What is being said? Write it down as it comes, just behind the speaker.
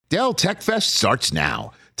Dell Tech Fest starts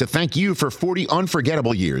now. To thank you for 40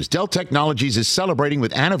 unforgettable years, Dell Technologies is celebrating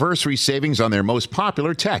with anniversary savings on their most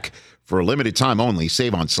popular tech. For a limited time only,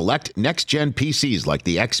 save on select next-gen PCs like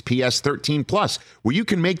the XPS 13 Plus, where you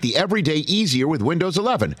can make the everyday easier with Windows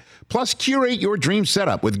 11. Plus, curate your dream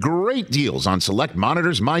setup with great deals on select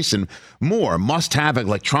monitors, mice, and more must-have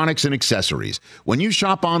electronics and accessories. When you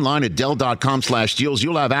shop online at Dell.com/deals,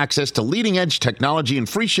 you'll have access to leading-edge technology and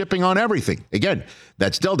free shipping on everything. Again,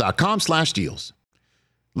 that's Dell.com/deals.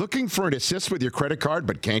 Looking for an assist with your credit card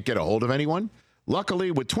but can't get a hold of anyone?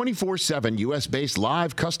 Luckily, with 24/7 U.S.-based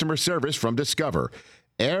live customer service from Discover,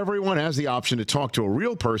 everyone has the option to talk to a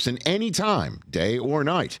real person anytime, day or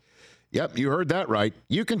night. Yep, you heard that right.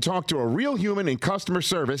 You can talk to a real human in customer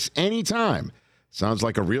service anytime. Sounds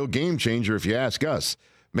like a real game changer if you ask us.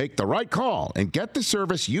 Make the right call and get the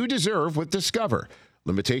service you deserve with Discover.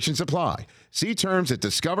 Limitations apply. See terms at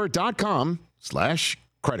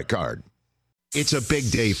discover.com/credit card. It's a big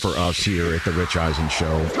day for us here at the Rich Eisen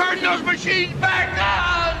Show. Turn those machines back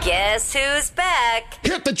on! Guess who's back?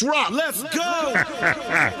 Hit the drop. Let's go!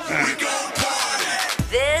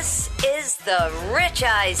 This is the Rich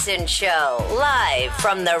Eisen Show, live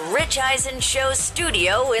from the Rich Eisen Show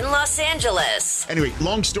studio in Los Angeles. Anyway,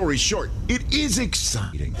 long story short, it is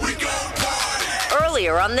exciting.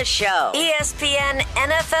 Earlier on the show, ESPN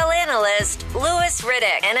NFL analyst Louis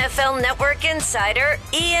Riddick, NFL Network insider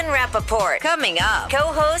Ian Rappaport. Coming up,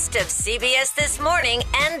 co-host of CBS This Morning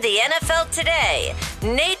and the NFL Today,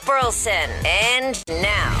 Nate Burleson. And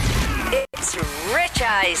now, it's Rich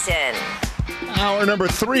Eisen. Hour number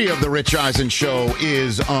 3 of the Rich Eisen Show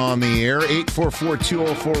is on the air.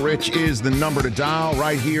 844-204-RICH is the number to dial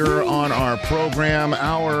right here on our program.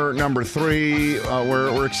 Hour number 3,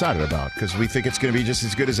 we're excited about because we think it's going to be just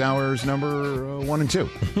as good as hours number 1 and 2.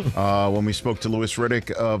 When we spoke to Louis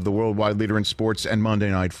Riddick of the worldwide leader in sports and Monday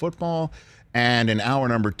Night Football. And in hour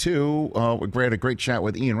number 2, we had a great chat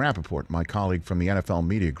with Ian Rappaport, my colleague from the NFL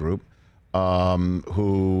Media Group,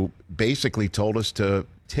 who basically told us to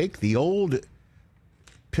take the old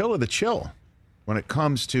pill of the chill when it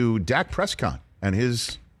comes to Dak Prescott and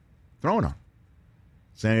his throwing arm.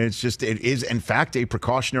 Saying it is in fact a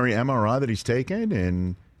precautionary MRI that he's taken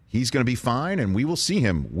and he's going to be fine and we will see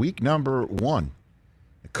him week number 1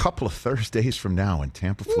 a couple of Thursdays from now in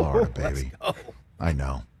Tampa, Florida, baby. Let's go. I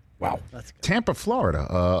know. Wow. Let's go. Tampa, Florida,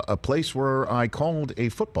 a place where I called a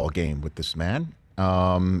football game with this man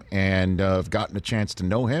and I've gotten a chance to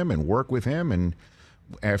know him and work with him, and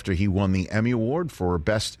after he won the Emmy Award for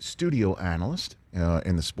Best Studio Analyst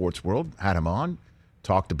in the sports world, had him on,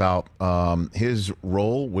 talked about his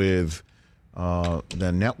role with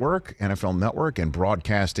the network, NFL Network, and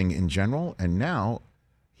broadcasting in general. And now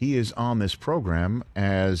he is on this program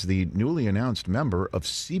as the newly announced member of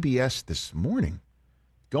CBS This Morning,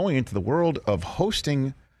 going into the world of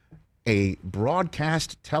hosting a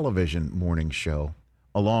broadcast television morning show,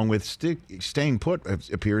 along with staying put,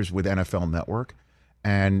 appears with NFL Network.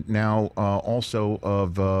 And now also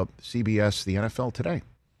of CBS, the NFL Today.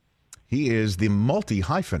 He is the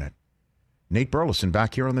multi-hyphenate. Nate Burleson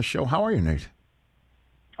back here on the show. How are you, Nate?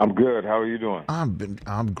 I'm good. How are you doing?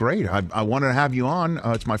 I'm great. I wanted to have you on.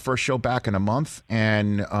 It's my first show back in a month.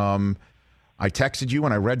 And I texted you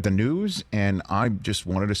when I read the news. And I just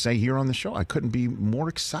wanted to say here on the show, I couldn't be more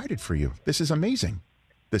excited for you. This is amazing,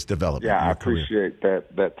 this development. Yeah, I appreciate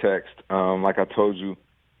that text. Like I told you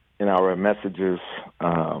in our messages,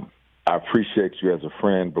 I appreciate you as a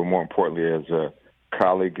friend, but more importantly as a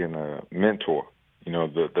colleague and a mentor. You know,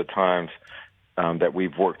 the times that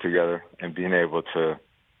we've worked together and being able to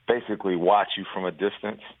basically watch you from a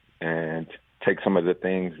distance and take some of the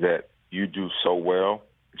things that you do so well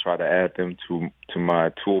and try to add them to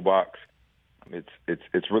my toolbox.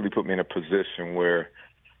 It's really put me in a position where,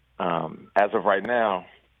 as of right now,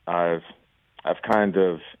 I've kind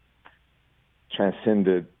of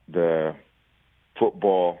transcended the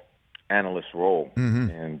football analyst role,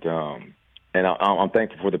 and I'm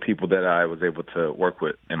thankful for the people that I was able to work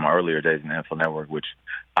with in my earlier days in the NFL Network, which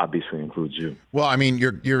obviously includes you. Well, I mean,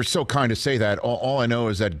 you're so kind to say that. All I know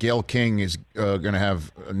is that Gail King is going to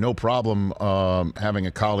have no problem having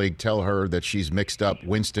a colleague tell her that she's mixed up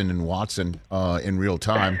Winston and Watson in real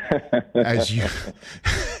time, as you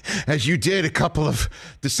did a couple of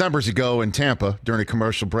Decembers ago in Tampa during a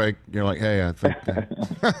commercial break. You're like, hey, I think.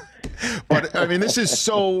 But I mean, this is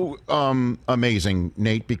so amazing,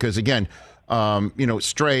 Nate, because again,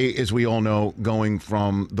 Stray, as we all know, going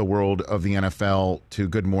from the world of the NFL to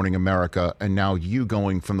Good Morning America, and now you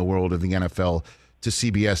going from the world of the NFL to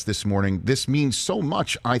CBS This Morning. This means so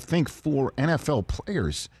much, I think, for NFL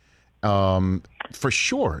players For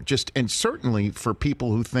sure. And certainly for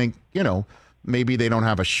people who think, maybe they don't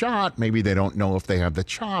have a shot, maybe they don't know if they have the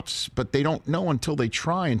chops, but they don't know until they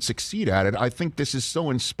try and succeed at it. I think this is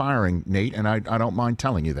so inspiring, Nate, and I don't mind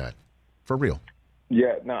telling you that. For real.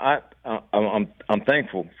 Yeah, no, I'm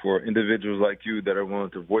thankful for individuals like you that are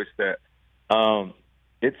willing to voice that.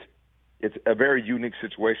 It's a very unique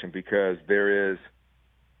situation because there's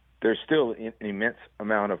still an immense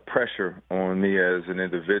amount of pressure on me as an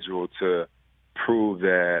individual to prove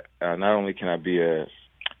that not only can I be a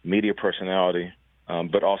media personality,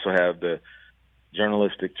 but also have the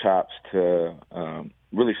journalistic chops to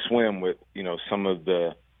really swim with some of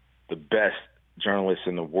the best journalists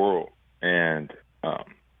in the world. And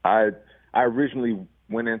I originally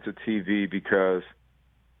went into TV because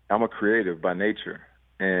I'm a creative by nature,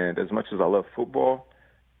 and as much as I love football,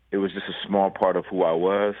 it was just a small part of who I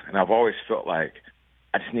was. And I've always felt like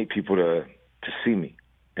I just need people to see me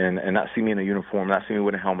and not see me in a uniform, not see me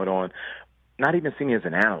with a helmet on, not even see me as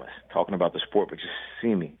an analyst talking about the sport, but just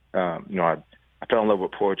see me. I fell in love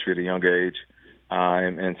with poetry at a young age.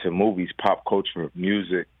 I'm into movies, pop culture,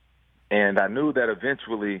 music. And I knew that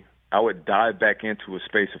eventually I would dive back into a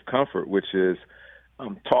space of comfort, which is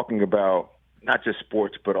talking about not just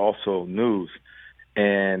sports, but also news.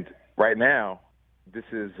 And right now, this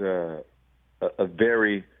is a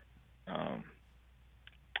very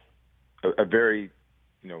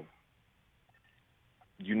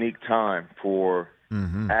unique time for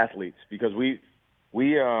athletes because we've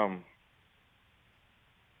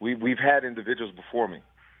had individuals before me.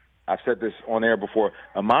 I've said this on air before.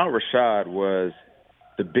 Ahmad Rashad was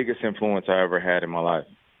the biggest influence I ever had in my life.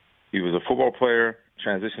 He was a football player,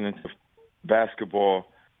 transitioned into basketball,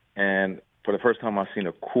 and for the first time I've seen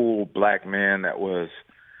a cool black man that was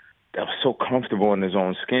so comfortable in his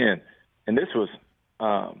own skin. And this was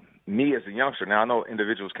me as a youngster. Now, I know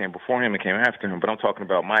individuals came before him and came after him, but I'm talking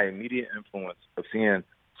about my immediate influence of seeing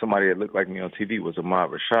somebody that looked like me on TV was Ahmad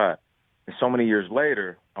Rashad. And so many years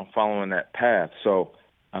later, I'm following that path. So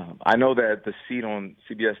I know that the seat on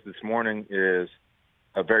CBS This Morning is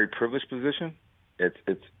a very privileged position. It's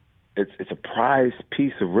a prized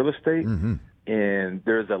piece of real estate, and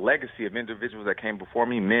there's a legacy of individuals that came before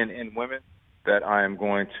me, men and women, that I am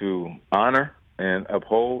going to honor and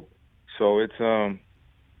uphold. So it's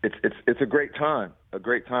a great time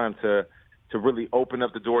to really open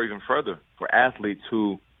up the door even further for athletes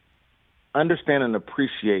who understand and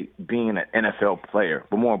appreciate being an NFL player,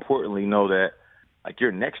 but more importantly, know that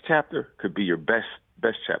your next chapter could be your best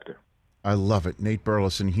chapter. I love it. Nate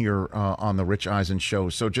Burleson here on the Rich Eisen Show.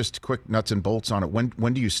 So just quick nuts and bolts on it.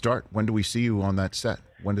 When do you start? When do we see you on that set?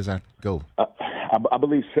 When does that go? I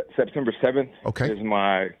believe September 7th is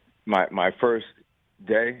my first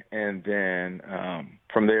day. And then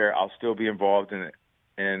from there, I'll still be involved in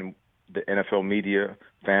the NFL media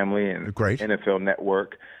family and NFL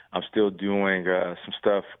Network. I'm still doing some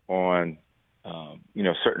stuff on,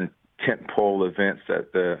 certain tentpole events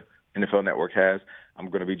that the NFL Network has. I'm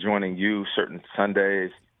going to be joining you certain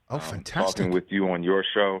Sundays. Oh, fantastic! Talking with you on your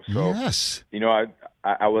show. So, yes.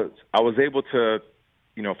 I was able to,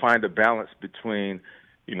 find a balance between,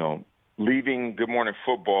 leaving Good Morning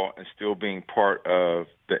Football and still being part of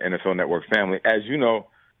the NFL Network family. As you know,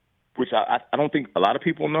 which I don't think a lot of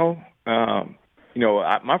people know.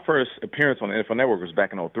 My first appearance on the NFL Network was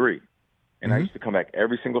back in 2003, and I used to come back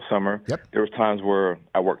every single summer. Yep. There was times where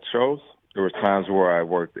I worked shows. There was times where I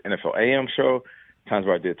worked the NFL AM show. Times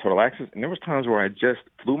where I did Total Access, and there was times where I just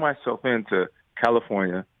flew myself into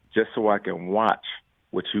California just so I can watch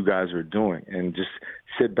what you guys are doing and just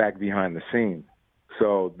sit back behind the scenes.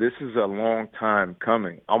 So this is a long time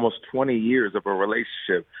coming, almost 20 years of a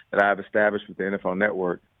relationship that I've established with the NFL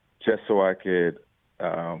Network just so I could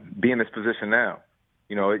be in this position now.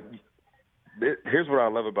 Here's what I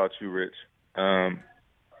love about you, Rich.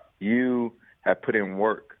 You have put in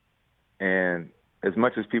work, and as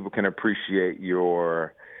much as people can appreciate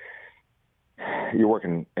your work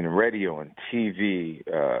in radio and TV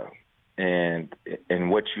and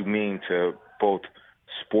what you mean to both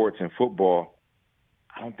sports and football,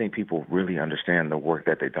 I don't think people really understand the work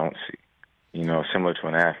that they don't see, similar to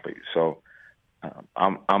an athlete. So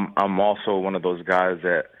I'm also one of those guys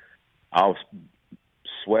that I'll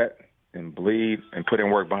sweat and bleed and put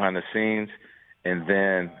in work behind the scenes and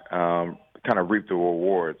then kind of reap the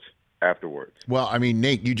rewards afterwards. Well, I mean,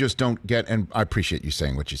 Nate, you just don't get, and I appreciate you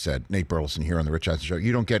saying what you said, Nate Burleson here on the Rich Eisen Show.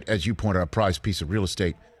 You don't get, as you pointed out, a prized piece of real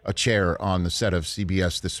estate, a chair on the set of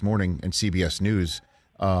CBS This Morning and CBS News,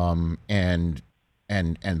 and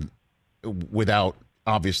without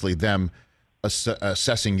obviously them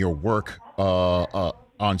assessing your work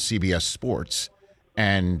on CBS Sports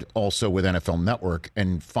and also with NFL Network,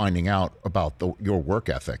 and finding out about your work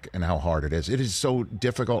ethic and how hard it is. It is so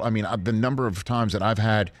difficult. I mean, the number of times that I've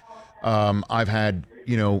had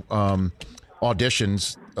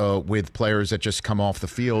auditions with players that just come off the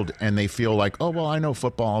field and they feel like, oh, well, I know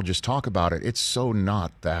football, I'll just talk about it. It's so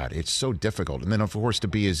not that. It's so difficult. And then, of course, to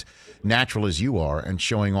be as natural as you are and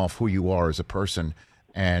showing off who you are as a person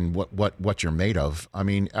and what you're made of. I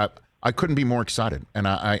mean, I couldn't be more excited. And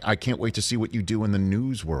I can't wait to see what you do in the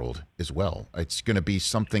news world as well. It's going to be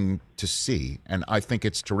something to see. And I think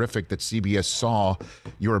it's terrific that CBS saw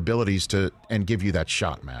your abilities and give you that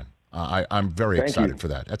shot, man. I'm very excited for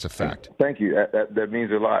that. That's a fact. Thank you. That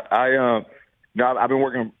means a lot. I've been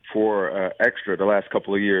working for Extra the last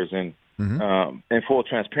couple of years, and in full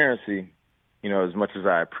transparency, as much as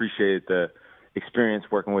I appreciate the experience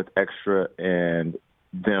working with Extra and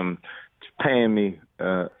them paying me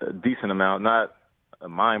a decent amount, not a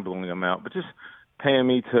mind-blowing amount, but just paying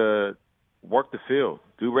me to work the field,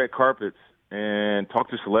 do red carpets, and talk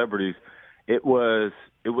to celebrities. It was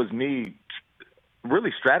me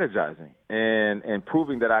really strategizing and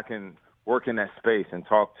proving that I can work in that space and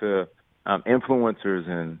talk to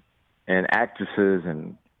influencers and actresses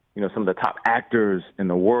and some of the top actors in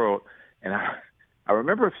the world. And I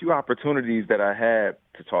remember a few opportunities that I had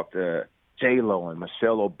to talk to J-Lo and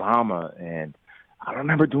Michelle Obama, and I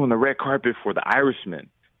remember doing the red carpet for The Irishman.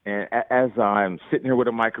 And as I'm sitting here with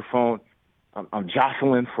a microphone, I'm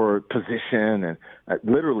jostling for position and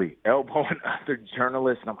literally elbowing other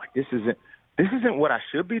journalists, and I'm like, this isn't what I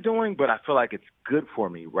should be doing, but I feel like it's good for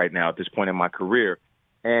me right now at this point in my career.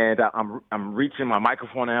 And I'm reaching my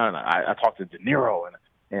microphone out, and I talk to De Niro,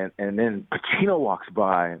 and then Pacino walks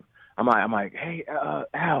by, and I'm like, hey,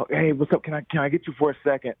 Al, hey, what's up? Can I get you for a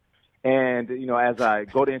second? And as I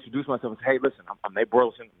go to introduce myself, I say, hey, listen, I'm Nate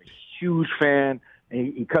Burleson. I'm a huge fan.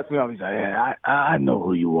 And he cuts me off. He's like, yeah, I know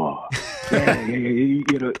who you are. Yeah,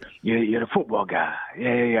 you're the football guy.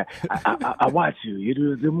 Yeah. I watch you. You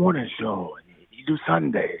do the morning show. You do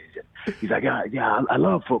Sundays. He's like, yeah, I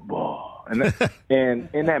love football. And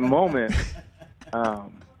in that moment, I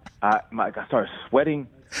started sweating.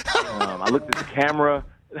 I looked at the camera.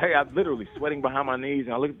 I'm literally sweating behind my knees.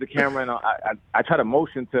 And I looked at the camera, and I tried to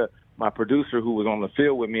motion to my producer who was on the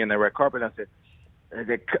field with me in the red carpet. And I said,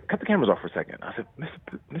 cut the cameras off for a second. I said,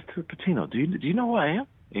 Mr. Pacino, do you know who I am?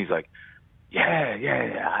 And he's like,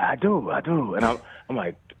 yeah, I do. And I'm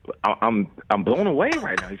like, I'm blown away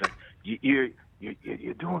right now. He's like, you're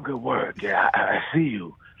doing good work. Yeah, I see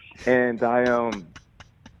you. And that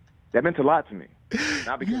meant a lot to me.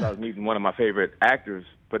 Not because I was meeting one of my favorite actors,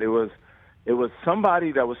 but it was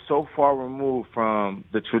somebody that was so far removed from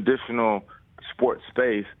the traditional sports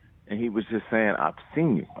space. And he was just saying, I've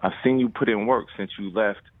seen you put in work since you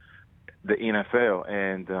left the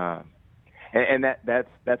NFL. And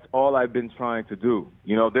that's all I've been trying to do.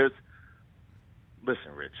 Listen,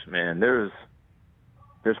 Rich, man, there's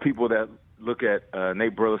people that look at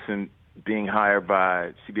Nate Burleson being hired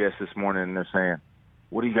by CBS This Morning, and they're saying,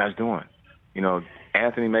 what are you guys doing?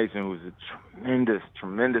 Anthony Mason, who's a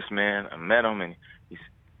tremendous man. I met him, and he's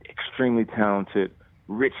extremely talented,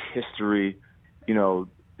 rich history,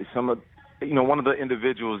 one of the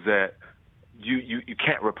individuals that you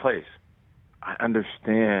can't replace. I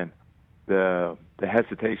understand the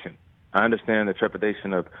hesitation. I understand the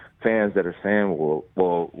trepidation of fans that are saying, well,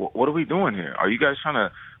 what are we doing here? Are you guys trying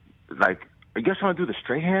to do the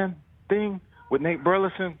Strahan thing with Nate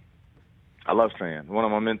Burleson? I love Strahan, one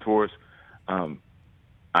of my mentors. I'm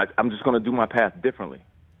just going to do my path differently.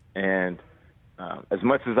 And as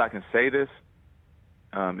much as I can say this,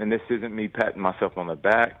 and this isn't me patting myself on the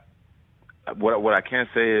back, what I can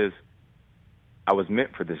say is I was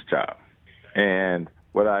meant for this job. And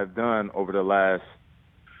what I've done over the last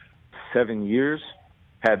 7 years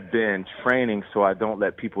have been training so I don't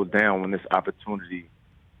let people down when this opportunity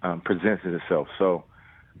presents itself. So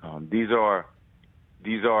these are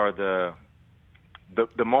the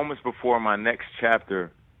moments before my next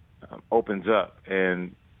chapter opens up.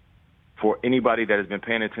 And for anybody that has been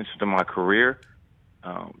paying attention to my career,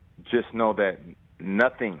 just know that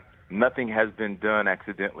nothing has been done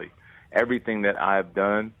accidentally. Everything that I've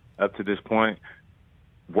done up to this point,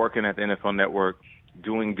 working at the NFL Network,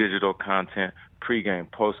 doing digital content, pregame,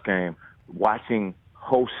 postgame, watching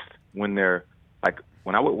hosts when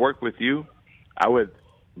I would work with you, I would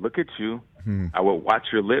look at you, I would watch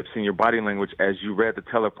your lips and your body language as you read the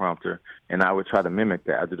teleprompter, and I would try to mimic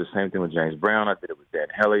that. I did the same thing with James Brown. I did it with Dan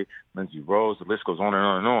Hellie, Lindsey Rose. The list goes on and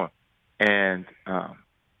on and on. And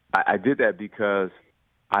I did that because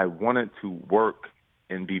I wanted to work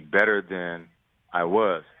and be better than I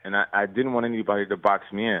was. And I didn't want anybody to box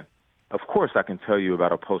me in. of course I can tell you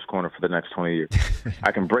about a post corner for the next 20 years.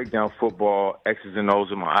 I can break down football, X's and O's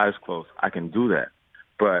with my eyes closed. I can do that.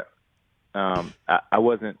 But I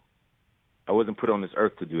wasn't put on this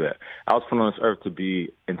earth to do that. I was put on this earth to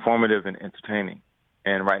be informative and entertaining.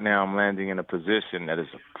 And right now I'm landing in a position that is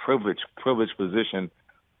a privileged position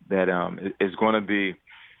that is going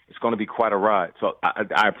to be quite a ride. So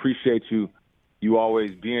I appreciate you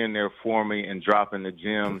always being there for me and dropping the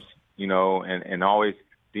gems, and always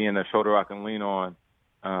being a shoulder I can lean on.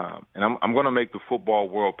 And I'm going to make the football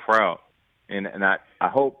world proud. And I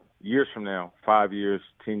hope years from now, 5 years,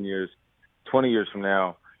 10 years, 20 years from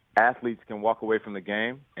now, athletes can walk away from the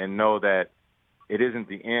game and know that it isn't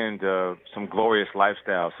the end of some glorious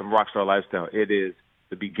lifestyle, some rock star lifestyle. It is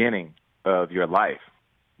the beginning of your life,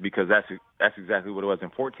 because that's exactly what it was. In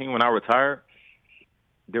 2014, when I retired,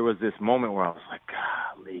 there was this moment where I was like,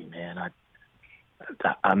 golly, man,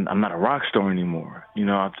 I'm not a rock star anymore.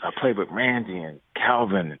 I played with Randy and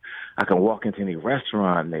Calvin. I could walk into any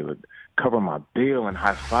restaurant and they would cover my bill and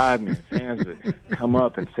high five me. And fans would come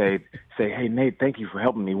up and say, hey, Nate, thank you for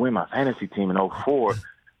helping me win my fantasy team in 2004.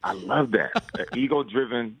 I loved that. An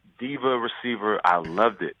ego-driven diva receiver. I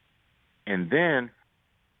loved it. And then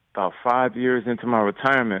about 5 years into my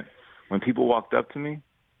retirement, when people walked up to me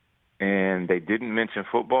and they didn't mention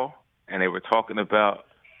football and they were talking about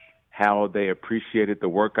how they appreciated the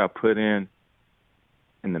work I put in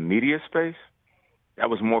the media space, that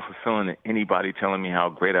was more fulfilling than anybody telling me how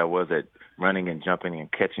great I was at running and jumping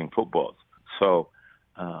and catching footballs. So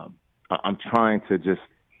I'm trying to just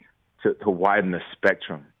to widen the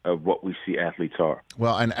spectrum of what we see athletes are.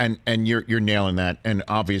 Well, and you're nailing that. And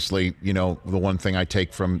obviously, the one thing I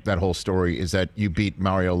take from that whole story is that you beat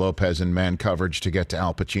Mario Lopez in man coverage to get to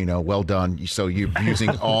Al Pacino. Well done. So you're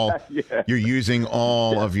using all you're using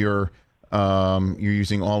all of your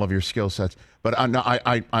skill sets. But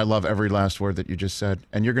I love every last word that you just said,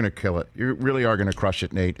 and you're going to kill it. You really are going to crush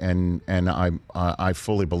it, Nate. And I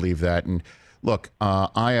fully believe that. And look,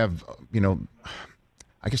 I have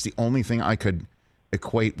I guess the only thing I could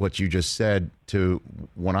equate what you just said to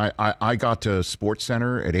when I got to Sports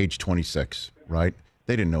Center at age 26, right?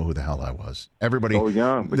 They didn't know who the hell I was. Everybody. Oh,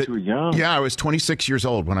 young, but you were young. Yeah, I was 26 years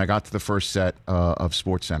old when I got to the first set of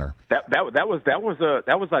Sports Center. That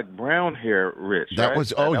was like brown hair, Rich. That right? was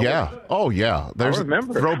There's I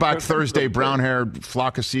remember. Throwback Thursday, brown hair,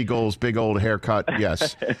 flock of seagulls, big old haircut.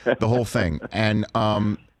 Yes, the whole thing.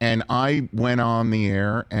 And I went on the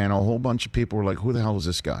air, and a whole bunch of people were like, "Who the hell is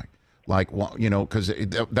this guy?" Like, well, because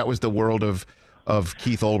that was the world of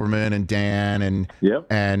Keith Olbermann and Dan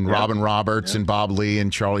and Robin Roberts and Bob Lee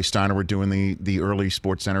and Charlie Steiner were doing the early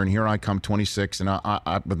Sports Center. And here I come, 26, and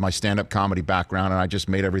I with my stand-up comedy background, and I just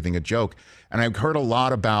made everything a joke. And I've heard a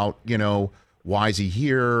lot about, why is he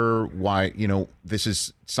here? Why, this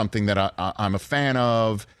is something that I'm a fan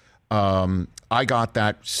of. I got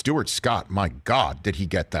that. Stuart Scott, my God, did he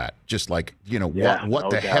get that? Just like, what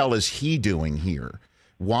the hell is he doing here?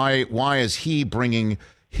 Why is he bringing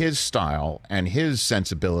his style and his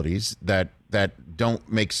sensibilities that don't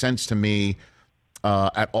make sense to me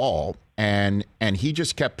at all? And he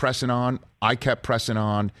just kept pressing on. I kept pressing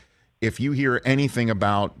on. If you hear anything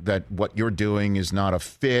about that, what you're doing is not a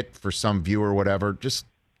fit for some viewer or whatever, just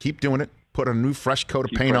keep doing it. Put a new fresh coat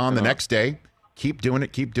of paint on the next day. Keep doing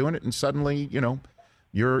it, and suddenly,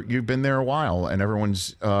 you've been there a while, and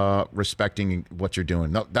everyone's respecting what you're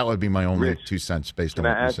doing. That would be my only Rich, 2 cents based on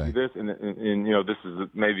what you're saying. Can I ask you this? And this is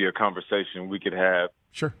maybe a conversation we could have.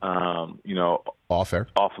 Sure. Offline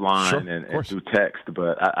sure, and through text.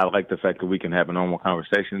 But I like the fact that we can have a normal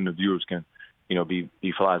conversation, and the viewers can, be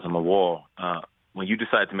flies on the wall. When you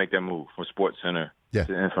decided to make that move from Sports Center to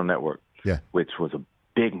the NFL Network, which was a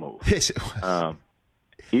big move. Yes, it was.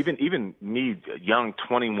 Even me, young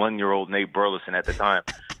 21-year-old Nate Burleson at the time,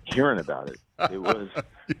 hearing about it,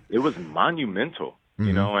 it was monumental,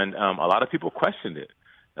 and a lot of people questioned it,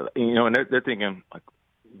 and they're thinking, like,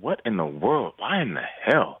 what in the world? Why in the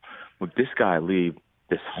hell would this guy leave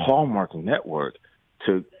this hallmark network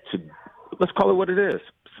to let's call it what it is,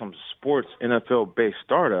 some sports NFL-based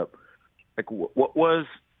startup? Like, what was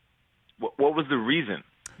the reason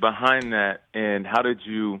behind that, and how did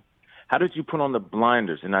you put on the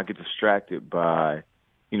blinders and not get distracted by,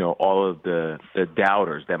 all of the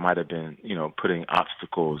doubters that might have been, putting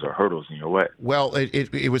obstacles or hurdles in your way? Well,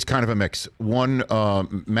 it was kind of a mix. One,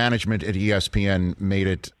 management at ESPN made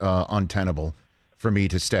it untenable for me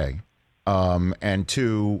to stay. And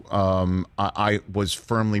two, I was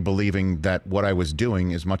firmly believing that what I was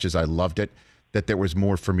doing, as much as I loved it, that there was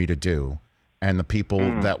more for me to do. And the people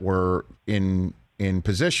that were in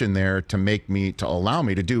position there to allow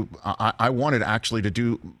me to do, I wanted actually to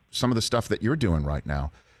do some of the stuff that you're doing right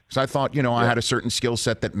now. Because I thought, I had a certain skill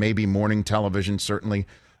set that maybe morning television, certainly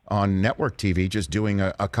on network TV, just doing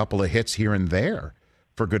a couple of hits here and there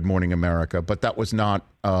for Good Morning America. But that was not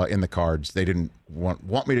in the cards. They didn't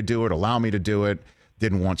want me to do it, allow me to do it,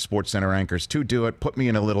 didn't want SportsCenter anchors to do it, put me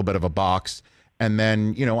in a little bit of a box. And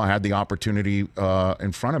then, I had the opportunity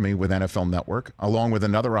in front of me with NFL Network, along with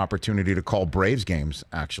another opportunity to call Braves games,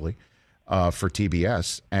 actually, for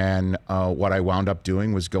TBS. And what I wound up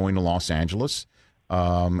doing was going to Los Angeles,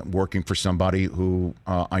 working for somebody who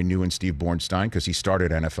I knew in Steve Bornstein, because he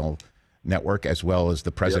started NFL Network as well as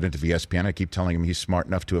the president of ESPN. I keep telling him he's smart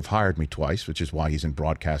enough to have hired me twice, which is why he's in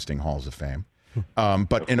broadcasting halls of fame.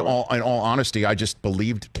 But in all honesty, I just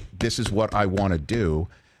believed this is what I want to do.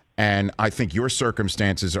 And I think your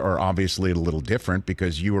circumstances are obviously a little different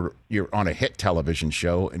because you're on a hit television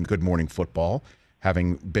show in Good Morning Football,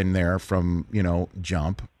 having been there from,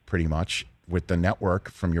 jump pretty much with the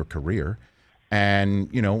network from your career.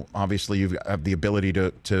 And, obviously you have the ability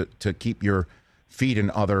to keep your feet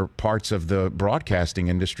in other parts of the broadcasting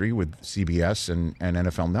industry with CBS and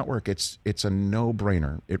NFL Network. It's a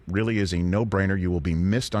no-brainer. It really is a no-brainer. You will be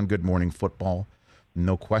missed on Good Morning Football.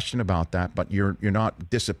 No question about that, but you're not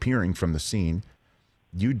disappearing from the scene.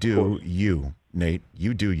 You do you, Nate.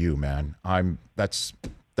 You do you, man. That's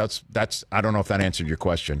I don't know if that answered your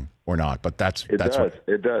question or not, but it does. And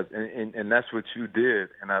that's what you did.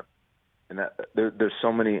 There's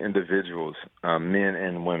so many individuals, men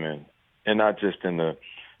and women, and not just in the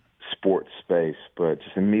sports space, but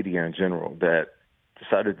just in media in general, that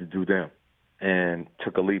decided to do them and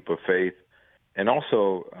took a leap of faith, and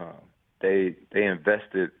also they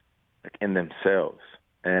invested in themselves.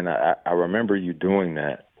 And I remember you doing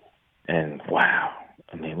that. And wow,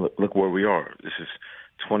 I mean, look where we are. This is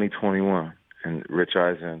 2021, and Rich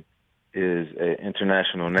Eisen is an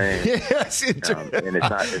international name. Yes, and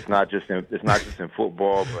it's not just in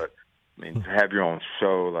football, but I mean, to have your own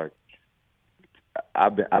show, like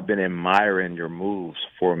I've been admiring your moves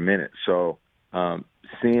for a minute. So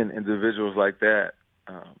seeing individuals like that,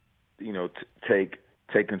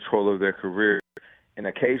 take control of their career, and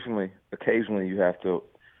occasionally you have to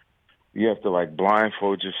like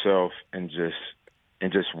blindfold yourself and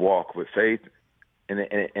just walk with faith, and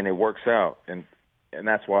it works out, and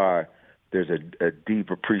that's why there's a deep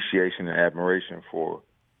appreciation and admiration for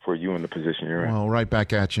you in the position you're in. Well, right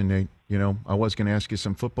back at you, Nate. I was going to ask you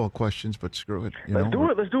some football questions, but screw it. Let's do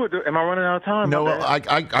it. Am I running out of time? No, I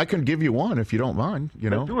can give you one if you don't mind.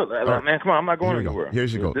 Let's do it. Man, come on. I'm not going anywhere.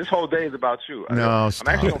 Here's you go. This whole day is about you. No, I'm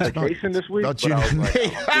actually on vacation this week. About you.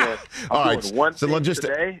 I'm doing one thing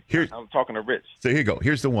today. I'm talking to Rich. So here you go.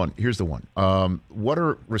 Here's the one. What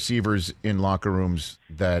are receivers in locker rooms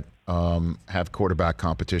that have quarterback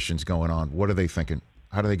competitions going on? What are they thinking?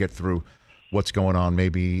 How do they get through what's going on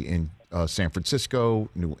maybe in San Francisco,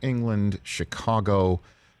 New England, Chicago?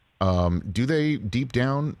 Do they deep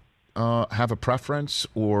down have a preference,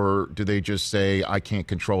 or do they just say, I can't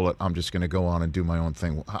control it, I'm just going to go on and do my own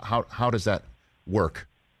thing? How does that work?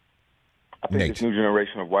 I think Nate? This new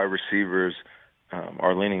generation of wide receivers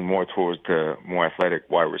are leaning more towards the more athletic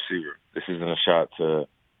wide receiver. This isn't a shot to,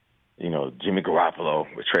 Jimmy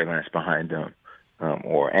Garoppolo with Trey Lance behind him,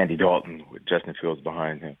 or Andy Dalton with Justin Fields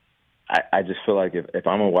behind him. I just feel like if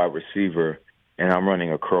I'm a wide receiver and I'm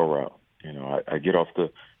running a curl route, I get off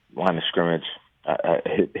the line of scrimmage, I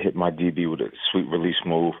hit my DB with a sweet release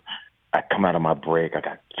move, I come out of my break, I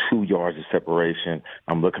got 2 yards of separation,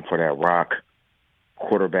 I'm looking for that rock.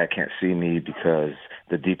 Quarterback can't see me because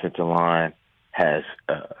the defensive line has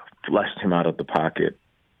flushed him out of the pocket.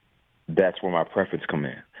 That's where my preference come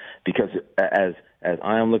in. Because as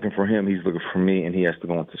I am looking for him, he's looking for me, and he has to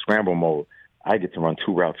go into scramble mode. I get to run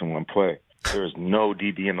 2 routes in one play. There's no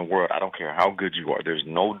DB in the world. I don't care how good you are. There's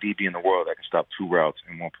no DB in the world that can stop 2 routes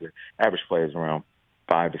in one play. Average play is around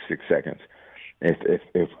 5 to 6 seconds.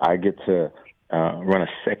 If I get to run a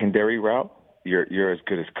secondary route, you're as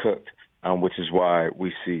good as cooked, which is why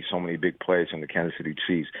we see so many big plays from the Kansas City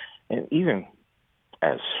Chiefs. And even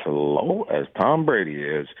as slow as Tom Brady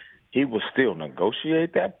is, he will still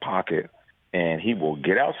negotiate that pocket, and he will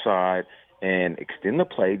get outside and extend the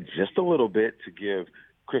play just a little bit to give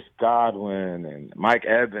Chris Godwin and Mike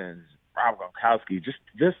Evans, Rob Gronkowski,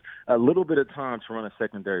 just a little bit of time to run a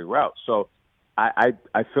secondary route. So I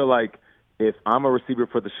feel like if I'm a receiver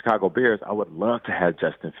for the Chicago Bears, I would love to have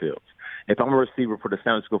Justin Fields. If I'm a receiver for the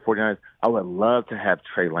San Francisco 49ers, I would love to have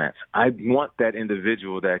Trey Lance. I want that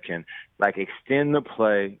individual that can, extend the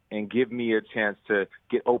play and give me a chance to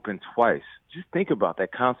get open twice. Just think about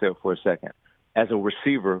that concept for a second. As a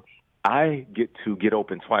receiver, I get to get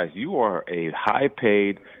open twice. You are a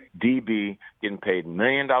high-paid DB getting paid $1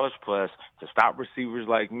 million plus to stop receivers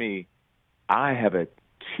like me, I have a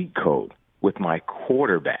cheat code with my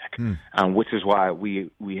quarterback, which is why we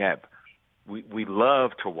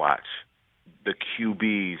love to watch the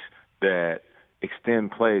QBs that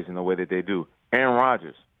extend plays in the way that they do. Aaron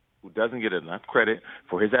Rodgers, who doesn't get enough credit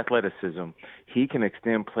for his athleticism, he can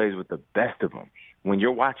extend plays with the best of them. When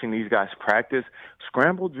you're watching these guys practice,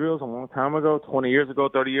 scramble drills a long time ago, 20 years ago,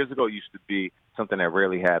 30 years ago, used to be something that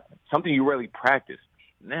rarely happened, something you rarely practice.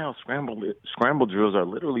 Now scramble drills are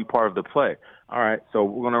literally part of the play. All right, so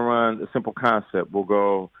we're going to run a simple concept. We'll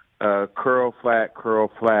go curl,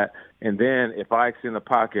 flat, and then if I extend the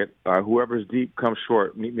pocket, whoever's deep comes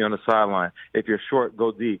short, meet me on the sideline. If you're short,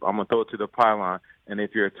 go deep. I'm going to throw it to the pylon. And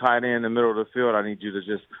if you're tight end in the middle of the field, I need you to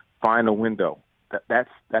just find a window.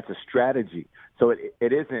 That's a strategy. So it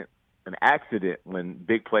isn't an accident when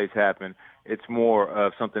big plays happen. It's more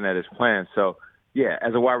of something that is planned. So, yeah,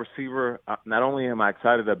 as a wide receiver, not only am I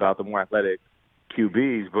excited about the more athletic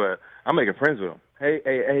QBs, but I'm making friends with them.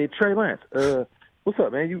 Hey, Trey Lance, what's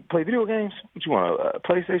up, man? You play video games? What you want, a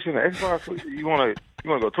PlayStation, an Xbox? You want to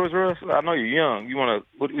go Toys R Us? I know you're young. You want to?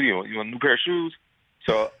 What do you want? You want a new pair of shoes?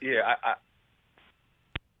 So, yeah,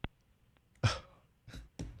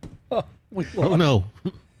 Oh no,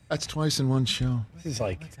 That's twice in one show. This is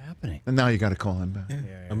like, what's happening? And now you got to call him back.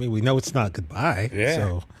 Yeah. I mean, we know it's not goodbye. Yeah.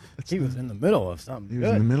 So He was in the middle of something. He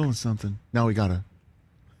was in the middle of something. Now we gotta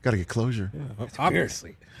get closure. yeah,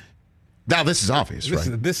 obviously, Now this is obvious, this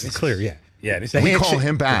right? is clear. Yeah. Yeah, this We is call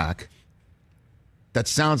him back. That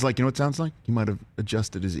sounds like, you know what it sounds like? He might have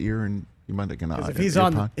adjusted his ear and he might have gone out. If he's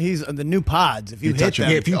on the new pods, if you hit touch them,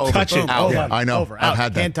 him. Yeah, if you Over. touch it, Out. over. I know. Over, I've out.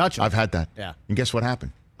 had that. Can't touch him. I've had that. Yeah. And guess what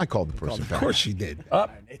happened? I called the person Of back. course she did.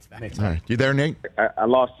 It's back. All right. You there, Nate? I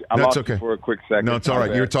lost you. I No, it's lost okay. you for a quick second. No, it's all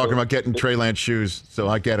right. You were talking about getting Trey Lance shoes, so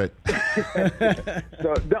I get it.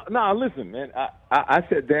 So, no, listen, man. I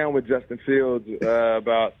sat down with Justin Fields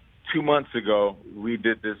about 2 months ago. We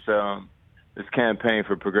did this campaign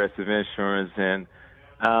for Progressive Insurance, and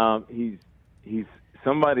he's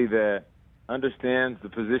somebody that understands the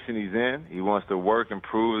position he's in. He wants to work and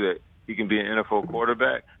prove that he can be an NFL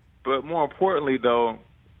quarterback. But more importantly, though,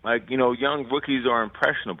 young rookies are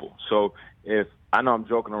impressionable. So if I know I'm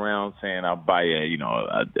joking around saying I'll buy a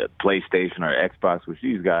PlayStation or Xbox, which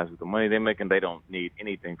these guys with the money they're making, they don't need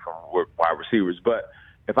anything from wide receivers. But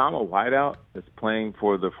if I'm a wideout that's playing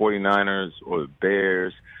for the 49ers or the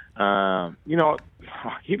Bears,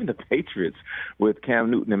 even the Patriots with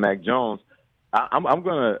Cam Newton and Mac Jones, I'm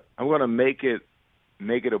gonna make it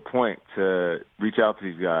a point to reach out to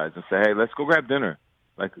these guys and say, hey, let's go grab dinner.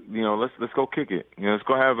 Let's go kick it. Let's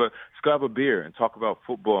go have a beer and talk about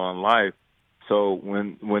football and life. So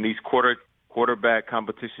when these quarterback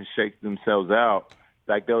competitions shake themselves out,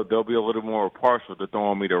 they'll be a little more partial to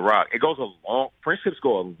throwing me the rock. Friendships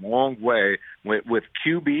go a long way with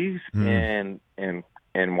QBs and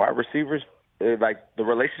wide receivers. The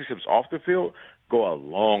relationships off the field go a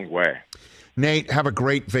long way. Nate, have a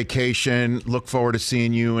great vacation. Look forward to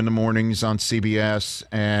seeing you in the mornings on CBS,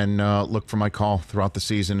 and look for my call throughout the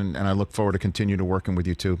season. And I look forward to continue to working with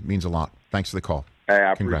you too. It means a lot. Thanks for the call. Hey,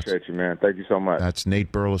 I Congrats. appreciate you, man. Thank you so much. That's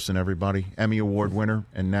Nate Burleson, everybody. Emmy Award winner,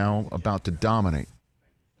 and now about to dominate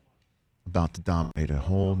a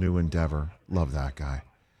whole new endeavor. Love that guy.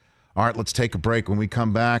 All right, let's take a break. When we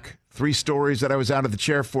come back, 3 stories that I was out of the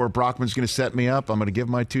chair for. Brockman's going to set me up. I'm going to give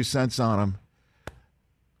my 2 cents on them.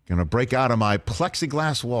 Going to break out of my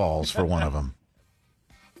plexiglass walls for one of them.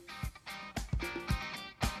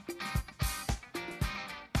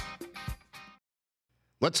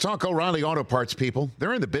 Let's talk O'Reilly Auto Parts, people.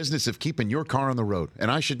 They're in the business of keeping your car on the road.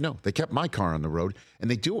 And I should know. They kept my car on the road,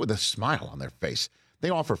 and they do it with a smile on their face. They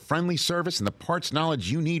offer friendly service and the parts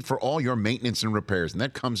knowledge you need for all your maintenance and repairs. And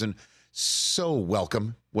that comes in so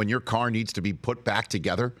welcome when your car needs to be put back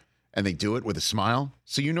together, and they do it with a smile,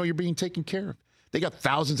 so you know you're being taken care of. They got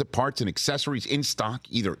thousands of parts and accessories in stock,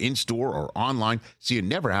 either in-store or online, so you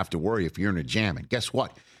never have to worry if you're in a jam. And guess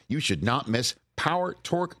what? You should not miss Power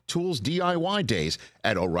Torque Tools DIY days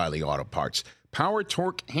at O'Reilly Auto Parts. Power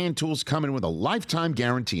Torque hand tools come in with a lifetime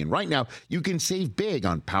guarantee. And right now, you can save big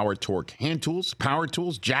on Power Torque hand tools, power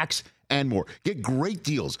tools, jacks, and more. Get great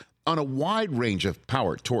deals on a wide range of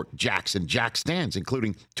Power Torque jacks and jack stands,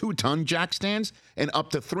 including 2-ton jack stands and up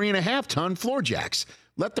to 3.5-ton floor jacks.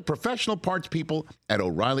 Let the professional parts people at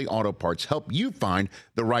O'Reilly Auto Parts help you find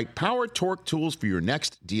the right Power Torque tools for your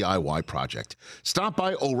next DIY project. Stop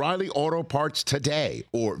by O'Reilly Auto Parts today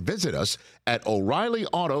or visit us at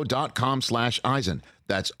O'ReillyAuto.com/Eisen.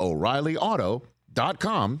 That's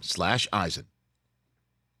O'ReillyAuto.com/Eisen.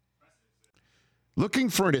 Looking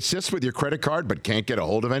for an assist with your credit card but can't get a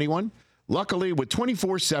hold of anyone? Luckily, with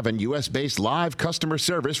 24/7 U.S.-based live customer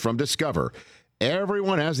service from Discover,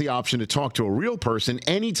 everyone has the option to talk to a real person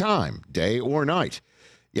anytime, day or night.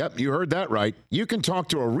 Yep, you heard that right. You can talk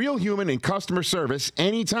to a real human in customer service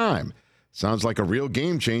anytime. Sounds like a real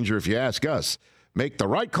game changer if you ask us. Make the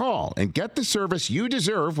right call and get the service you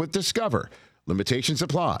deserve with Discover. Limitations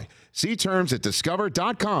apply. See terms at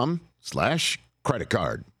discover.com/credit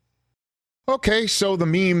card. Okay, so the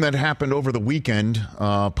meme that happened over the weekend,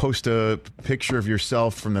 post a picture of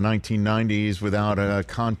yourself from the 1990s without a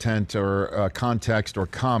content or a context or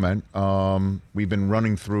comment. We've been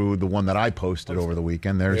running through the one that I posted over the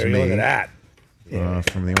weekend. There's me. Look at that.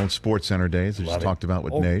 From the old Sports Center days, I just talked about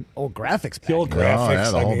with Nate. Old graphics. The old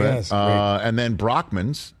graphics. The whole bit. Yes, And then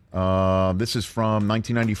Brockman's. This is from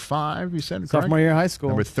 1995, you said? Sophomore year of high school.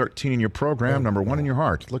 Number 13 in your program, number 1 in your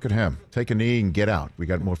heart. Look at him. Take a knee and get out. We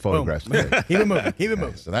got more photographs today. Keep it moving. Keep it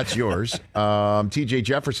moving. So that's yours. TJ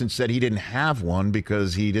Jefferson said he didn't have one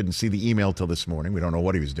because he didn't see the email till this morning. We don't know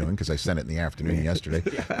what he was doing because I sent it in the afternoon yesterday.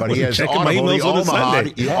 But he has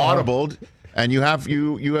audibled. He audibled. And you have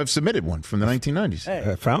submitted one from the 1990s.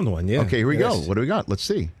 I found one, yeah. Okay, here we go. What do we got? Let's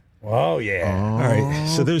see. Oh, yeah. All right,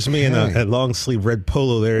 so there's me in a long sleeve red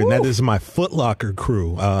polo there, and that is my Foot Locker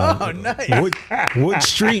crew. Nice. Wood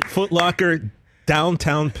Street Foot Locker,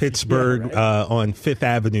 downtown Pittsburgh, on Fifth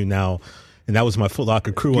Avenue now. And that was my Foot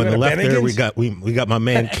Locker crew. On the left there, we got my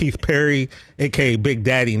man Keith Perry, a.k.a. Big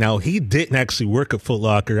Daddy. Now, he didn't actually work at Foot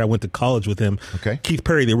Locker. I went to college with him. Okay. Keith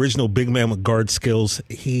Perry, the original big man with guard skills.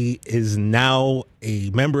 He is now a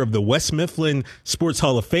member of the West Mifflin Sports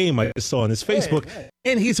Hall of Fame, I just saw on his Facebook.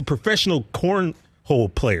 And he's a professional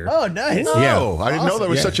cornhole player. Oh, nice. No, I didn't know there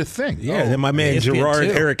was such a thing. Yeah, then my man ESPN Gerard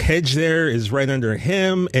too. Eric Hedge there is right under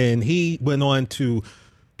him, and he went on to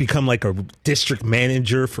become like a district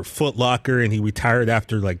manager for Foot Locker, and he retired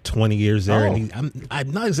after like 20 years there. And I'm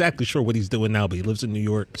not exactly sure what he's doing now, but he lives in New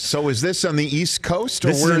York. So is this on the East Coast, or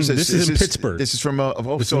This where is is this? in Pittsburgh. This is from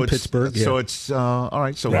This is in Pittsburgh. So it's all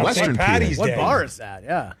right. So Well, Western St. Patty's PA. Day. What bar is that?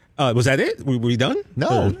 Yeah. Was that it? Were we done?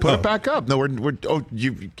 No, put Oh. it back up. No, we're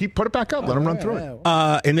you keep put it back up. Let him run through it.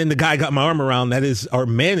 And then the guy I got my arm around, that is our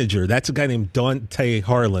manager. That's a guy named Dante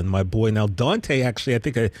Harlan, my boy. Now, Dante, actually, I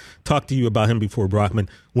think I talked to you about him before, Brockman,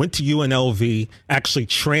 went to UNLV, actually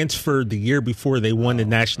transferred the year before they won the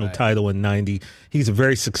national title in 90. He's a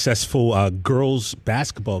very successful girls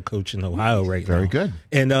basketball coach in Ohio right now. Very good.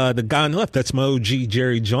 And the guy on the left, that's my OG,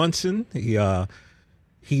 Jerry Johnson.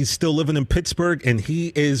 He's still living in Pittsburgh, and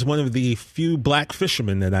he is one of the few black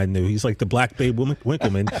fishermen that I knew. He's like the Black Babe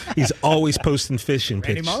Winkleman. He's always posting fishing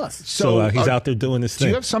Randy pics. Moss. So he's out there doing this Do thing.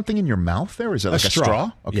 you have something in your mouth there? Is it like a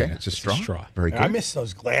straw? Okay, Yeah, it's a straw. Very good. I miss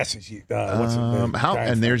those glasses. How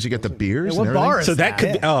and there's you get the beers. What and everything? bar is So that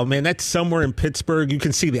could be, oh man, that's somewhere in Pittsburgh. You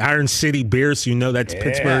can see the Iron City beer, so you know that's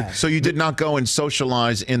Pittsburgh. So you did not go and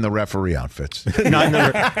socialize in the referee outfits.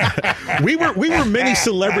 We were many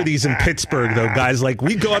celebrities in Pittsburgh though, guys. Like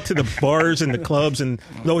we go out to the bars and the clubs, and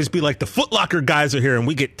it'd always be like the Foot Locker guys are here, and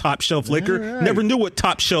we get top shelf liquor. Right. Never knew what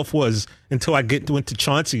top shelf was until I went to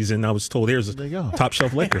Chauncey's, and I was told here's top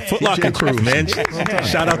shelf liquor. Foot Locker crew, man.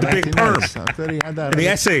 Shout out to Big Perm I thought he had that. and the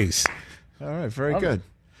essays. All right, very good.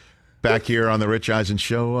 Back here on the Rich Eisen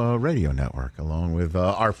Show radio network, along with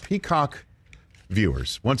our Peacock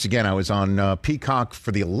viewers. Once again, I was on Peacock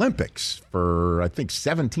for the Olympics for, I think,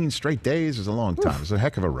 17 straight days. It was a long time. It was a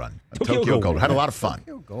heck of a run. Tokyo Gold. Had a lot of fun.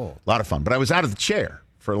 A lot of fun. But I was out of the chair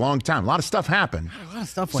for a long time. A lot of stuff happened. A lot of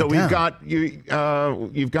stuff So went we've down. got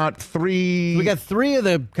you've got three. We got three of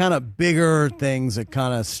the kind of bigger things that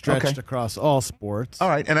kind of stretched Okay. across all sports. All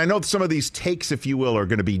right, and I know some of these takes, if you will, are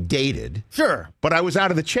going to be dated. Sure. But I was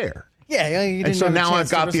out of the chair. Yeah, you didn't And so have a now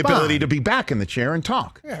chance I've got to the respond. ability to be back in the chair and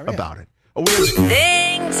talk Yeah. about it.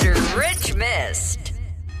 Things Rich missed.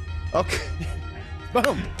 Okay.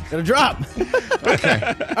 Boom. Gonna drop.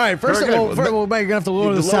 Okay. All right. First of Very all, good. you're going to have to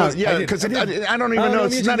lower the sound. Yeah, because I don't even know.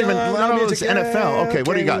 It's not even. I don't know. It's NFL. Okay,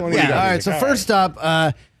 what do you got? What do you Yeah, got? all right. So first up,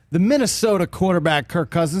 the Minnesota quarterback Kirk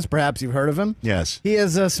Cousins. Perhaps you've heard of him. Yes. He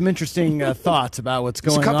has some interesting thoughts about what's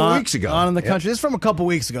going a couple on, weeks ago. on in the country. This is from a couple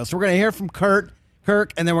weeks ago. So we're going to hear from Kirk,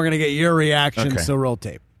 and then we're going to get your reaction. Okay. So roll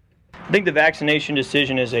tape. I think the vaccination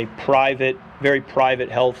decision is a private, very private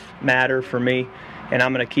health matter for me, and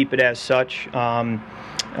I'm going to keep it as such.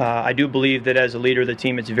 I do believe that as a leader of the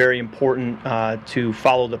team, it's very important to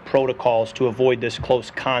follow the protocols to avoid this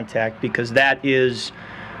close contact, because that is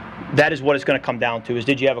what it's going to come down to, is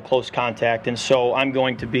did you have a close contact? And so I'm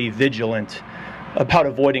going to be vigilant about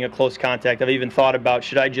avoiding a close contact. I've even thought about,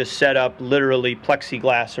 should I just set up literally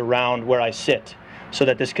plexiglass around where I sit so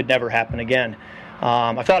that this could never happen again?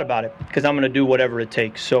 I've thought about it because I'm going to do whatever it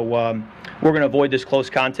takes. So we're going to avoid this close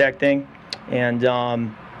contact thing, and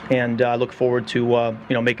I look forward to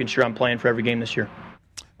making sure I'm playing for every game this year.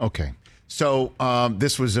 Okay. So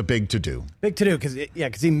this was a big to-do. Big to-do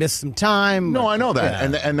because he missed some time. No, I know that.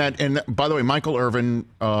 Yeah. And by the way, Michael Irvin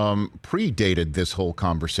predated this whole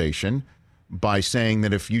conversation by saying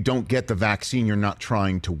that if you don't get the vaccine, you're not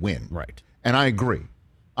trying to win. Right. And I agree.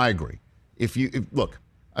 Look,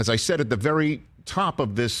 as I said at the very top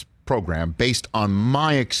of this program, based on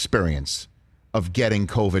my experience of getting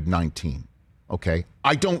COVID-19, okay,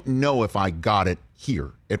 I don't know if I got it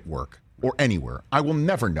here at work or anywhere. I will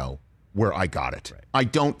never know where I got it. Right. I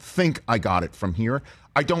don't think I got it from here.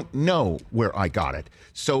 I don't know where I got it.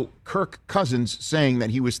 So Kirk Cousins saying that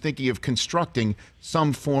he was thinking of constructing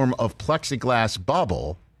some form of plexiglass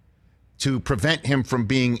bubble to prevent him from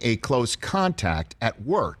being a close contact at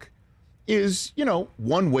work is,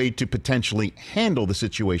 one way to potentially handle the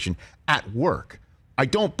situation at work. I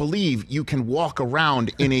don't believe you can walk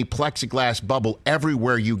around in a plexiglass bubble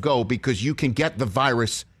everywhere you go because you can get the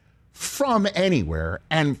virus from anywhere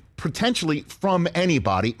and potentially from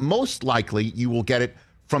anybody. Most likely you will get it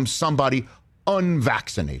from somebody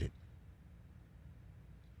unvaccinated.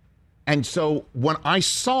 And so when I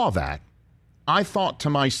saw that, I thought to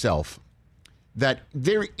myself that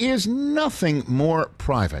there is nothing more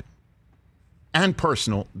private and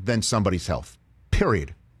personal than somebody's health.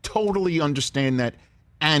 Period. Totally understand that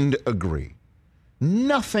and agree.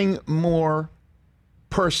 Nothing more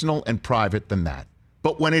personal and private than that.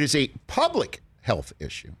 But when it is a public health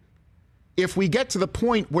issue, if we get to the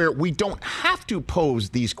point where we don't have to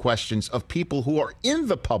pose these questions of people who are in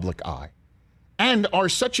the public eye and are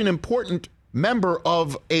such an important member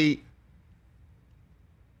of a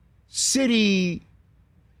city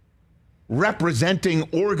representing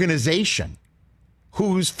organization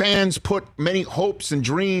whose fans put many hopes and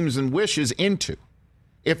dreams and wishes into,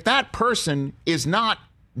 if that person is not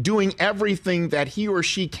doing everything that he or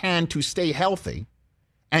she can to stay healthy,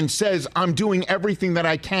 and says, I'm doing everything that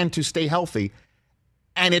I can to stay healthy,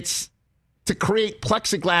 and it's to create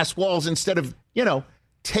plexiglass walls instead of,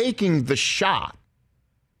 taking the shot,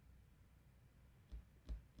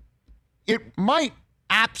 it might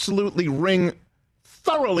absolutely ring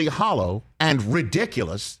thoroughly hollow and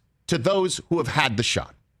ridiculous to those who have had the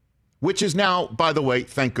shot, which is now, by the way,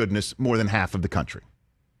 thank goodness, more than half of the country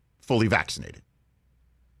fully vaccinated.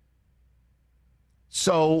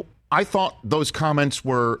 So I thought those comments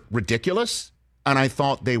were ridiculous, and I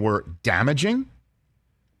thought they were damaging.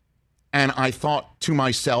 And I thought to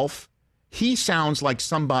myself, he sounds like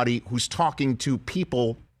somebody who's talking to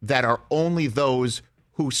people that are only those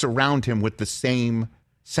who surround him with the same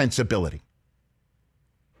sensibility.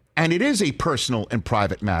 And it is a personal and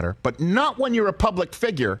private matter, but not when you're a public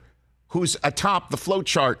figure who's atop the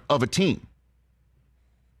flowchart of a team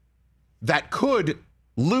that could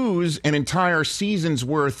lose an entire season's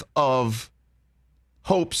worth of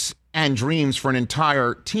hopes and dreams for an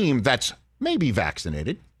entire team that's maybe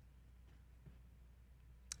vaccinated.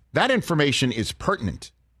 That information is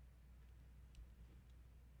pertinent.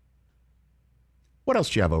 What else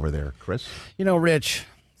do you have over there, Chris? Rich,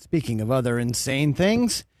 speaking of other insane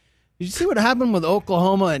things, did you see what happened with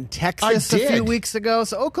Oklahoma and Texas a few weeks ago?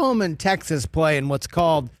 So Oklahoma and Texas play in what's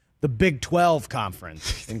called the Big 12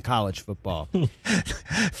 conference in college football.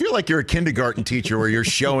 I feel like you're a kindergarten teacher where you're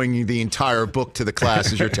showing the entire book to the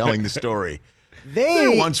class as you're telling the story.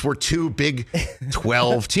 There once were two Big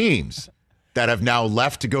 12 teams that have now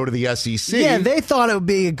left to go to the SEC. Yeah, they thought it would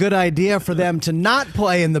be a good idea for them to not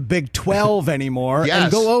play in the Big 12 anymore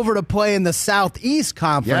and go over to play in the Southeast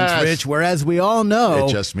Conference, Rich, where, as we all know,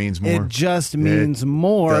 it just means more. It just means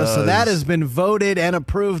more. Does. So that has been voted and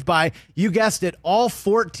approved by, you guessed it, all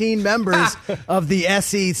 14 members of the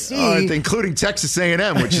SEC. Including Texas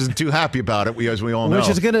A&M, which isn't too happy about it, as we all know. Which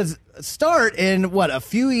is going to start in, a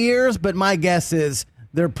few years? But my guess is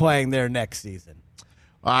they're playing there next season.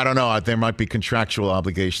 I don't know. There might be contractual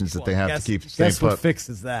obligations that they have to keep. Guess what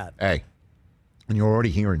fixes that? Hey, and you're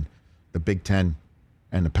already hearing the Big Ten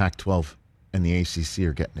and the Pac-12 and the ACC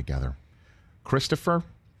are getting together. Christopher,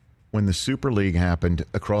 when the Super League happened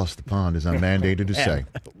across the pond, as I'm mandated to say,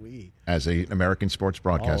 as an American sports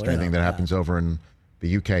broadcaster, anything that happens over in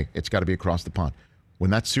the UK, it's got to be across the pond.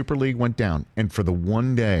 When that Super League went down, and for the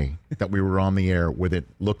one day that we were on the air where it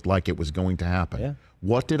looked like it was going to happen,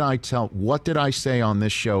 what did I say on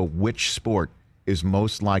this show? Which sport is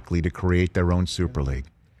most likely to create their own Super League?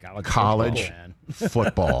 College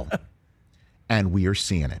football. And we are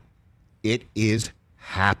seeing it. It is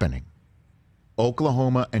happening.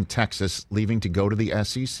 Oklahoma and Texas leaving to go to the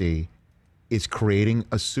SEC is creating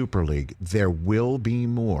a super league. There will be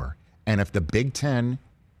more. And if the Big Ten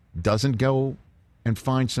doesn't go and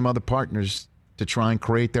find some other partners to try and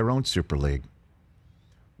create their own super league,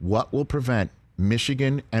 what will prevent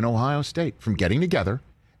Michigan and Ohio State from getting together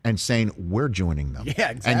and saying, we're joining them? Yeah,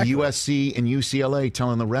 exactly. And USC and UCLA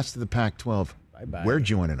telling the rest of the Pac-12, bye-bye. We're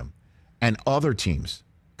joining them. And other teams,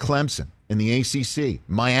 Clemson in the ACC,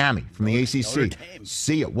 Miami from the ACC.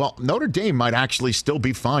 See ya. Well, Notre Dame might actually still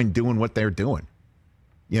be fine doing what they're doing,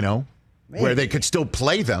 Maybe. Where they could still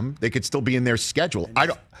play them. They could still be in their schedule. I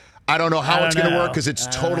don't know how it's going to work because it's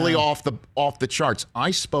totally off the charts.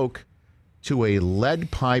 I spoke to a lead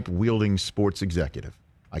pipe wielding sports executive.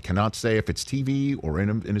 I cannot say if it's TV or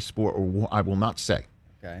in a sport, or I will not say.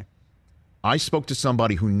 Okay. I spoke to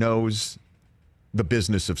somebody who knows the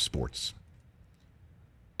business of sports.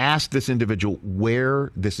 Asked this individual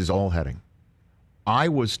where this is all heading. I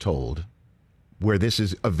was told where this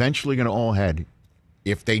is eventually going to all head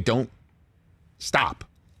if they don't stop,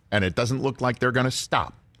 and it doesn't look like they're going to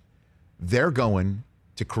stop. They're going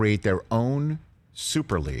to create their own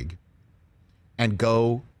super league and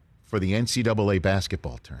go for the NCAA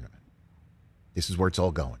basketball tournament. This is where it's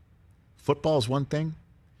all going. Football is one thing.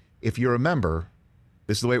 If you remember,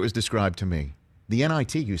 this is the way it was described to me. The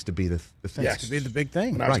NIT used to be the thing. Yes, to be the big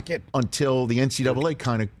thing. When I was a kid. Until the NCAA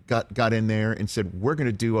kind of got in there and said, we're going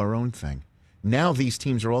to do our own thing. Now these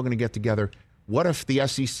teams are all going to get together. What if the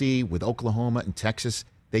SEC with Oklahoma and Texas,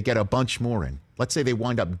 they get a bunch more in? Let's say they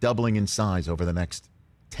wind up doubling in size over the next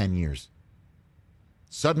 10 years.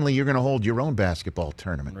 Suddenly you're going to hold your own basketball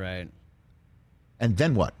tournament. Right. And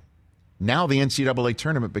then what? Now the NCAA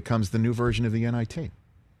tournament becomes the new version of the NIT.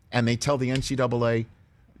 And they tell the NCAA,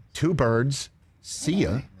 two birds, see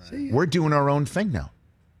ya. We're doing our own thing now.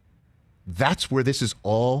 That's where this is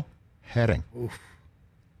all heading. Oof.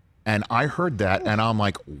 And I heard that, and I'm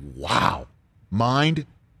like, wow. Mind,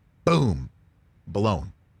 boom,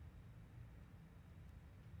 blown.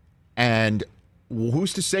 And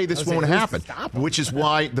who's to say this won't happen? Which is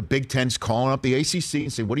why the Big Ten's calling up the ACC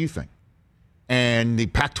and say, what do you think? And the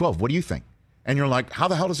Pac-12, what do you think? And you're like, how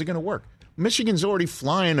the hell is it going to work? Michigan's already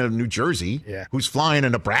flying to New Jersey, who's flying to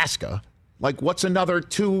Nebraska. Like, what's another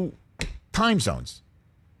 2 time zones?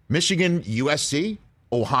 Michigan, USC,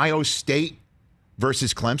 Ohio State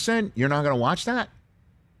versus Clemson? You're not going to watch that?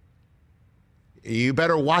 You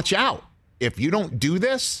better watch out. If you don't do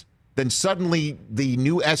this, then suddenly the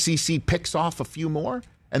new SEC picks off a few more,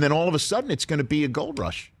 and then all of a sudden it's going to be a gold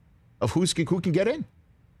rush of who can get in.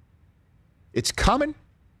 It's coming,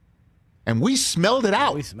 and we smelled it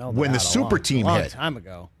out when the super team hit. A long time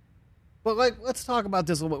ago. But let's talk about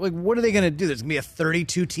this a little bit. What are they going to do? There's going to be a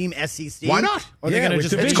 32-team SEC. Why not? Or are they going to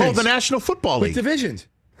just? It's called the National Football League. With divisions.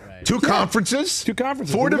 Right. 2 conferences. 2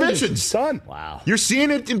 conferences. 4 divisions. Son. Wow. You're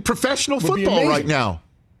seeing it in professional football right now.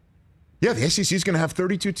 Yeah, the SEC is going to have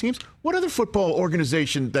 32 teams. What other football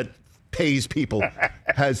organization that pays people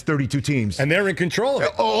has 32 teams? And they're in control of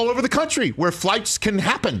it. All over the country where flights can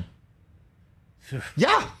happen.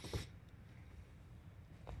 Yeah.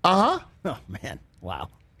 Uh-huh. Oh, man. Wow.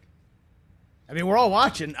 I mean, we're all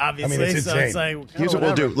watching, obviously. I mean, it's insane. It's like, here's what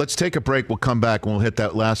we'll do. Let's take a break. We'll come back and we'll hit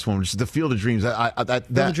that last one, which is the Field of Dreams. Field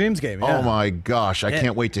of Dreams game, yeah. Oh, my gosh. I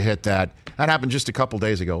can't wait to hit that. That happened just a couple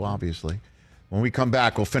days ago, obviously. When we come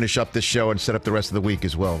back, we'll finish up this show and set up the rest of the week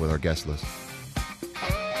as well with our guest list.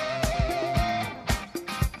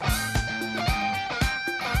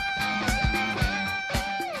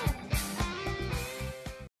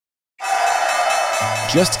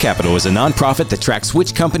 Just Capital is a nonprofit that tracks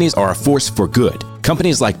which companies are a force for good.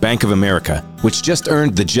 Companies like Bank of America, which just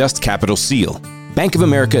earned the Just Capital seal. Bank of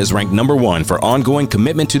America is ranked #1 for ongoing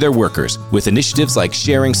commitment to their workers, with initiatives like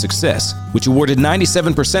Sharing Success, which awarded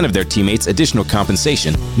 97% of their teammates additional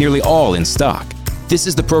compensation, nearly all in stock. This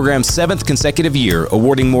is the program's 7th consecutive year,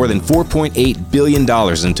 awarding more than $4.8 billion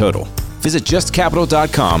in total. Visit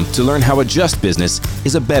justcapital.com to learn how a just business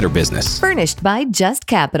is a better business. Furnished by Just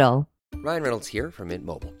Capital. Ryan Reynolds here from Mint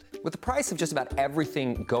Mobile. With the price of just about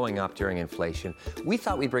everything going up during inflation, we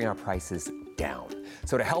thought we'd bring our prices down.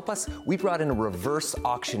 So to help us, we brought in a reverse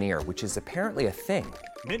auctioneer, which is apparently a thing.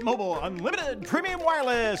 Mint Mobile Unlimited Premium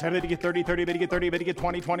Wireless. How to get 30, 30, bit to get 30, bit to get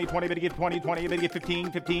 20, 20, 20, bit to get 20, 20, bit to get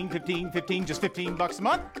 15, 15, 15, 15, just $15 a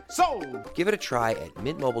month? Sold! Give it a try at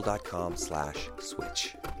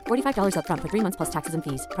mintmobile.com/switch. $45 up front for 3 months plus taxes and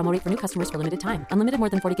fees. Promo rate for new customers for limited time. Unlimited more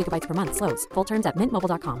than 40 gigabytes per month. Slows full terms at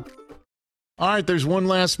mintmobile.com. All right, there's one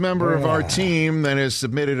last member of our team that has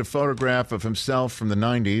submitted a photograph of himself from the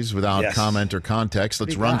 90s without comment or context.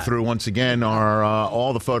 Let's run through once again our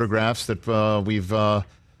all the photographs that we've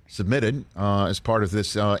submitted as part of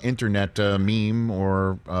this internet meme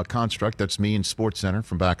or construct. That's me in SportsCenter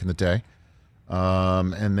from back in the day.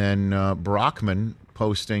 And then Brockman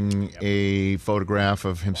posting a photograph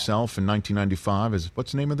of himself in 1995 as,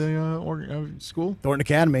 what's the name of the school? Thornton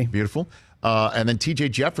Academy. Beautiful. And then T.J.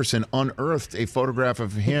 Jefferson unearthed a photograph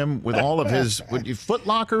of him with all of his Foot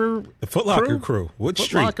Locker The Foot Locker crew. Wood Foot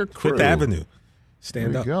Street, Locker crew. Fifth Avenue.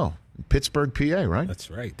 Stand There up. you go. Pittsburgh, PA, right? That's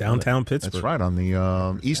right. Downtown Pittsburgh. That's right, on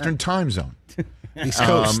the Eastern Time Zone. East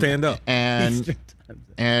Coast, stand up. And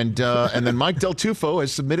then Mike Del Tufo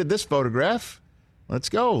has submitted this photograph. Let's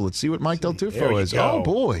go. Let's see what Mike Del Tufo is. Go. Oh,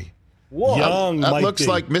 boy. Whoa. Yep. That Mike looks D.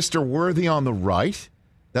 like Mr. Worthy on the right.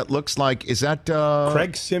 That looks like, is that...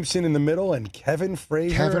 Craig Simpson in the middle and Kevin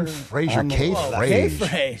Frazier. Kevin Frazier, on the K. left.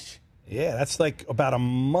 Frage. Yeah, that's like about a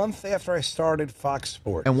month after I started Fox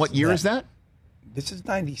Sports. And what year is that? This is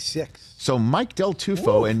 96. So Mike Del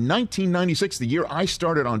Tufo in 1996, the year I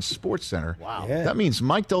started on SportsCenter. Wow. Yeah. That means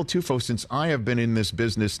Mike Del Tufo, since I have been in this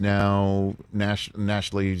business now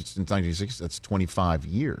nationally since 96, that's 25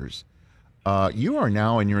 years. You are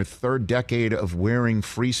now in your third decade of wearing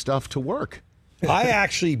free stuff to work. I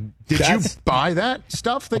actually Did you buy that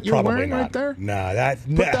stuff that you're Probably wearing not. right there? No, that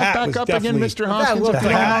Put that back up again, Mr. Hoskins. look if you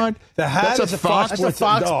don't mind. The hat That's is a Fox. That's a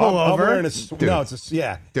Fox no, pullover. I'm wearing Dude. no, it's a,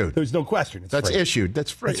 yeah, Dude. There's no question. It's That's free. issued. That's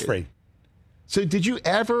free. It's free. So did you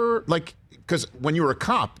ever, like, because when you were a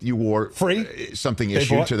cop, you wore Free? something They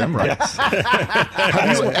issued bought- to them, right? Yes.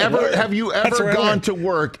 Have you That's ever what I gone wear. to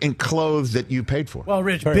work in clothes that you paid for? Well,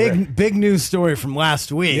 Rich, Very big news story from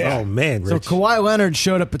last week. Yeah. Oh, man, So Rich. Kawhi Leonard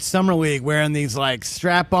showed up at Summer League wearing these like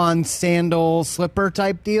strap-on sandal slipper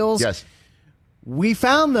type deals. Yes. We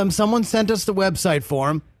found them. Someone sent us the website for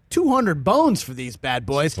them. 200 bones for these bad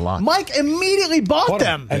boys. a lot. Mike immediately bought Bought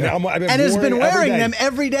 'em. them And I've been has been wearing every wearing day. them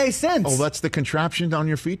every day since. Oh, that's the contraption on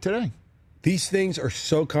your feet today. These things are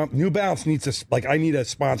so New Balance needs I need a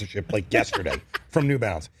sponsorship like yesterday from New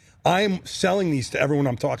Balance. I'm selling these to everyone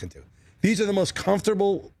I'm talking to. These are the most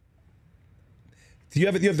comfortable. You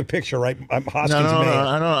have the picture, right? Hoskins No, made.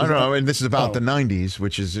 I don't know. And this is about the 90s,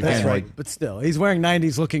 which is, again, That's right. like, But still, he's wearing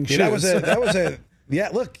 90s looking shoes. Yeah, that was a. Yeah,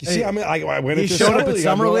 look, you see, I went He into showed up at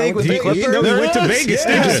Summer League with the Clippers. He went to Vegas,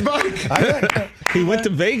 didn't Mike. he? He went to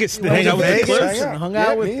Vegas to Went hang to out with the Vegas Clips. and hung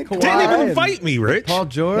out with me and Kawhi. Didn't even and invite me, Rich. Paul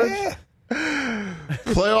George. Yeah.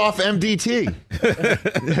 Playoff MDT.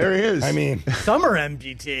 There he is. I mean, Summer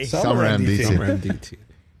MGT. Summer MDT. Summer MDT.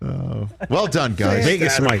 Well done, guys.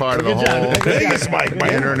 Vegas You're Mike. part of the whole Vegas Mike,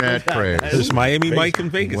 man. internet craze. There's Miami Mike in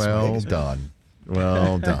Vegas. Well done.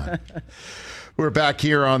 Well done. We're back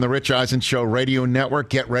here on the Rich Eisen Show Radio Network.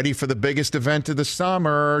 Get ready for the biggest event of the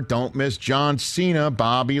summer. Don't miss John Cena,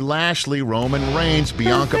 Bobby Lashley, Roman Reigns,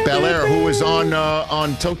 Bianca Belair, who was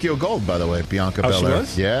on Tokyo Gold, by the way. Bianca Oh, she Belair.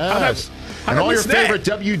 was? Yes. How'd And I all your miss that? favorite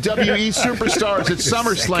WWE superstars at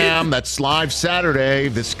SummerSlam. That's live Saturday,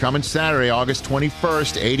 this coming Saturday, August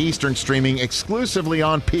 21st, 8 Eastern, streaming exclusively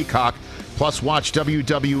on Peacock. Plus, watch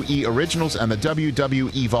WWE Originals and the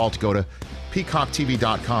WWE Vault. Go to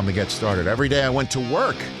peacocktv.com to get started. Every day I went to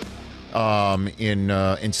work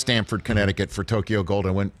in Stamford, Connecticut for Tokyo Gold.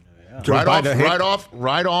 I went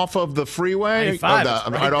right off of the freeway, 95,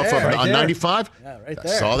 right off of right there. 95. Yeah, right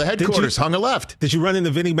there. Saw the headquarters, hung a left. Did you run into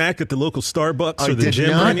Vinnie Mac at the local Starbucks I or the did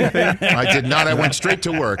gym not. or anything? I did not. I went straight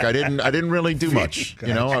to work. I didn't really do much.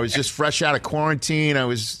 You know, I was just fresh out of quarantine. I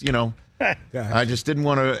was, I just didn't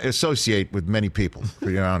want to associate with many people, to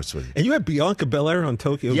be honest with you. And you had Bianca Belair on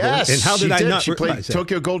Tokyo Yes, Gold? And how did I not She played realize that?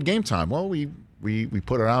 Tokyo Gold Game Time. Well, we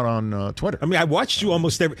put it out on Twitter. I mean, I watched you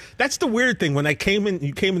almost every. That's the weird thing. When I came in,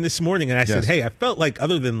 you came in this morning, and I said, Yes. "Hey, I felt like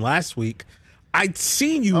other than last week, I'd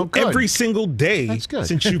seen you Oh, good. every single day That's good.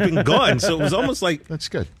 since you've been gone." So it was almost like That's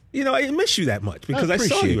good. I didn't miss you that much because I saw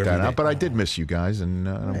appreciate you every that, day. but I did miss you guys, and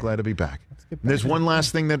I'm glad to be back. And there's one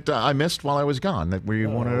last thing that I missed while I was gone that we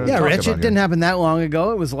wanted to Yeah, talk Rich, about it here. didn't happen that long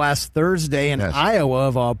ago. It was last Thursday in Yes. Iowa,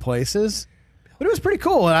 of all places. But it was pretty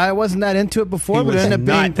cool. I wasn't that into it before, He but it was ended up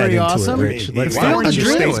not being that pretty into it, awesome. Rich. Let's The not Field of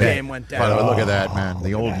understate Dreams that. game went By the way, down. look at that, man.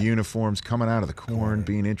 The old uniforms coming out of the corn,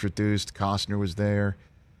 being introduced. Costner was there.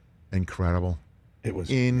 Incredible. it was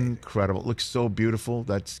Incredible. It looked so beautiful.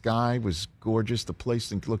 That sky was gorgeous. The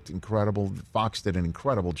place looked incredible. Fox did an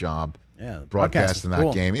incredible job Yeah, the broadcasting broadcast that was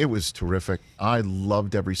cool. game. It was terrific. I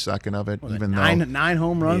loved every second of it, even though Nine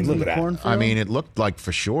home runs look in at the that. cornfield. I mean, it looked like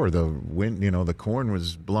for sure the wind. The corn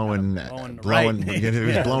was blowing, blowing to blowing. right. It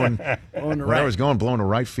was blowing. Blowing to Where I right. was going, blowing to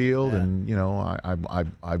right field, and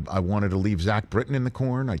I wanted to leave Zach Britton in the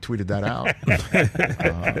corn. I tweeted that out.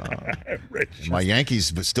 My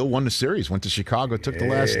Yankees still won the series. Went to Chicago, took the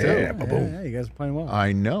last two. Yeah, you guys are playing well.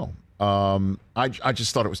 I know. I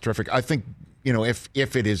just thought it was terrific. I think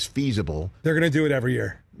if it is feasible. They're going to do it every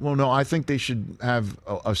year. Well, no, I think they should have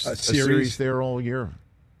a series there all year.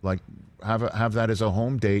 Like, have that as a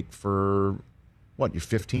home date for, your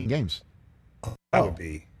 15 games. That would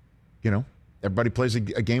be. Everybody plays a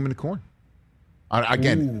game in the corn. I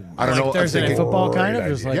don't know. Thursday night football, kind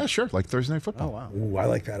of? Yeah, sure, like Thursday night football. Oh, wow. Ooh, I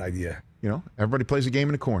like that idea. Everybody plays a game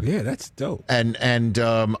in the corn. Yeah, that's dope. And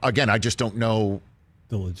again, I just don't know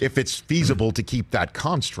if it's feasible to keep that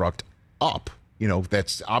construct up.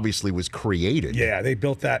 That's obviously was created. Yeah, they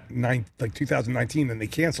built that 2019, and they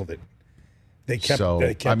canceled it. They kept. So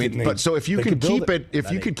they kept it but so if you can keep it,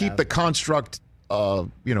 if you could keep the construct,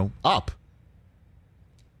 up,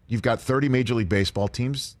 you've got 30 Major League Baseball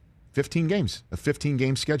teams, 15 games, a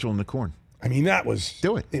 15-game schedule in the corn. I mean, that was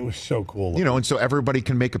do it. It was so cool. And so everybody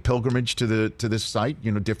can make a pilgrimage to this site.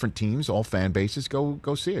 Different teams, all fan bases,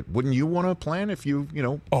 go see it. Wouldn't you want to plan if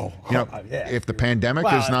if the pandemic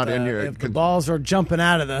is not in your if the balls are jumping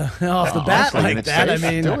out of off the bat like that? Safe,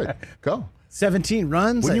 I mean, do it. Go. 17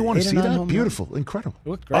 runs. Wouldn't you want to see that? Beautiful, incredible. It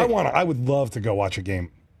looked great. I would love to go watch a game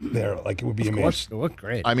there. Like, it would be amazing. It looked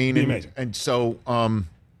great. I mean, It'd be amazing. And so, I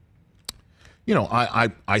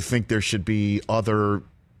think there should be other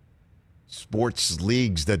sports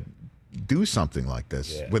leagues that do something like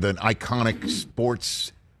this with an iconic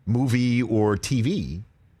sports movie or TV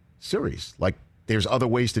series. Like, there's other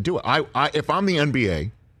ways to do it. If I'm the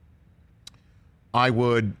NBA, I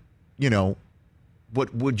would,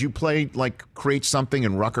 what would you play? Like, create something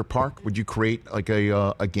in Rucker Park? Would you create like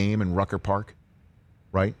a game in Rucker Park,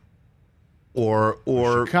 right? Or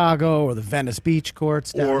Chicago or the Venice Beach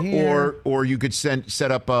courts down here. Or you could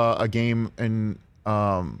set up a game in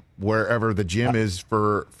wherever the gym is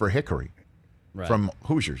for Hickory, from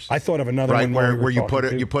Hoosiers. I thought of another one where you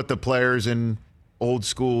put the players in old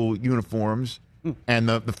school uniforms, and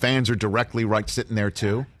the fans are directly sitting there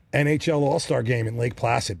too. NHL All-Star game in Lake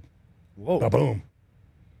Placid. Whoa! Boom!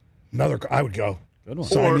 I would go. Good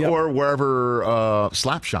one. Or wherever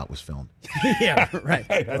Slapshot was filmed. Yeah, right.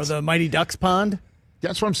 Or the Mighty Ducks Pond.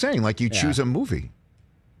 That's what I'm saying. Like, you choose a movie.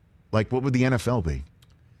 Like, what would the NFL be?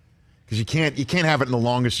 Because you can't have it in the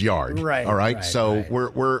longest yard. Right. All right. Right, so right.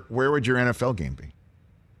 where would your NFL game be?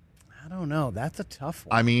 I don't know. That's a tough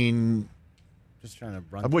one. I mean, just trying to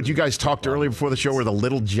run. What you guys talked earlier before the show where the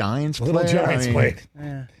Little Giants played? played.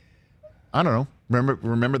 Yeah. I don't know.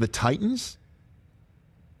 Remember the Titans?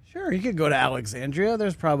 Sure, you could go to Alexandria.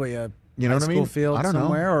 There's probably a high school field I don't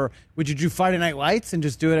somewhere. know. Or would you do Friday Night Lights and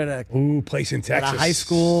just do it at a place in Texas, at a high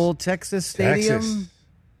school Texas stadium?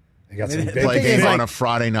 They got some play a game on a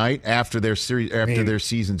Friday night after their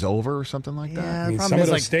season's over or something like that. Some of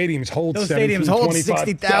those stadiums hold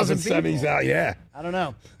 60,000 people. Yeah, I don't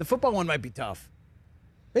know. The football one might be tough.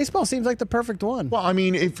 Baseball seems like the perfect one. Well, I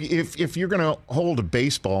mean, if you're going to hold a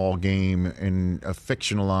baseball game in a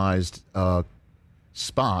fictionalized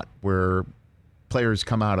spot where players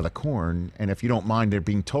come out of the corn, and if you don't mind it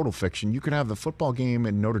being total fiction, you could have the football game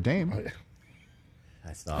in Notre Dame.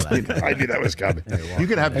 I saw that. I knew that was coming. You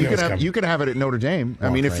could have it at Notre Dame. I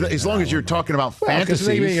mean, as long as you're talking about fantasies.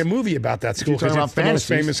 They made a movie about that school. Talking about the most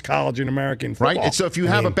famous college in American football. Right. And so if you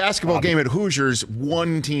have a basketball game at Hoosiers,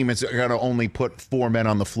 one team is going to only put 4 men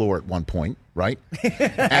on the floor at one point, right? And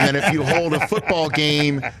then if you hold a football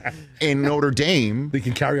game in Notre Dame, they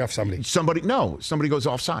can carry off somebody. Somebody goes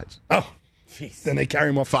off sides. Oh, jeez. Then they carry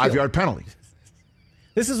him off. 5-yard penalty.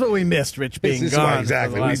 This is what we missed, Rich, being gone.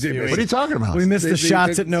 Exactly. What are you talking about? We missed the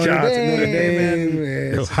shots at Notre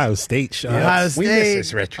Dame. Ohio State shots. Ohio State. We missed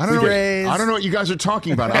this, Rich. I don't know what you guys are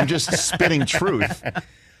talking about. I'm just spitting truth.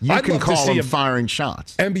 You can call them firing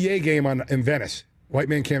shots. NBA game in Venice. White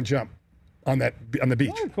man can't jump on the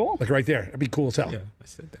beach. Oh, cool. Like right there. That'd be cool as hell. Yeah, I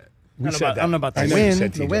said that. I don't know about the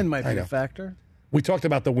wind. The wind might be a factor. We talked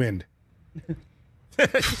about the wind.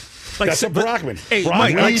 That's a Brockman. Hey,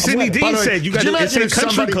 Mike, like Sidney Dean said, you got to it's a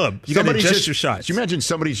country club. You got to adjust your shots. Do you imagine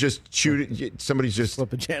somebody's just shooting? Somebody's just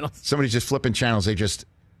flipping channels. Somebody's just flipping channels. They just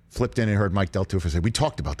flipped in and heard Mike Del Tufo say, "We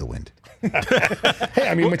talked about the wind." Hey,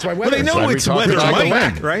 I mean, it's my weather. Well, they know it's weather,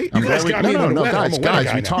 Mike, right? You guys got me on the weather.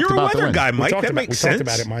 Guys, we talked You're a about the weather wind. guy, Mike. That makes sense. We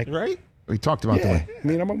talked about it, Mike. Right? We talked about the wind. I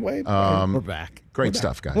mean, I'm way. We're back. Great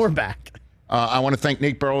stuff, guys. We're back. I want to thank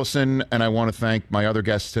Nate Burleson, and I want to thank my other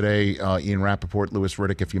guests today, Ian Rappaport, Louis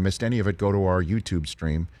Riddick. If you missed any of it, go to our YouTube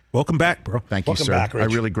stream. Welcome back, bro. Thank you, sir. Back, I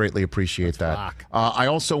really greatly appreciate that. I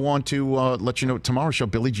also want to let you know tomorrow's show,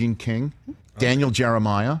 Billie Jean King, Daniel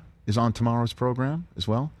Jeremiah is on tomorrow's program as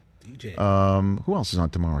well. DJ. Who else is on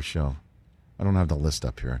tomorrow's show? I don't have the list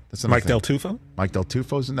up here. Mike Del Tufo? Mike Del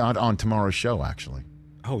Tufo's not on tomorrow's show, actually.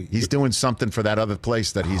 Oh, he's doing something for that other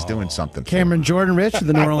place that he's doing something for. Cameron Jordan Rich of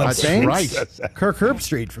the New Orleans Saints. Right. Kirk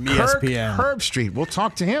Herbstreit from ESPN. Kirk Herbstreit. We'll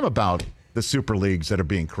talk to him about the super leagues that are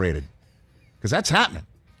being created because that's happening.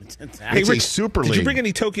 It's a super league. Did you bring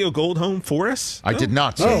any Tokyo Gold home for us? I did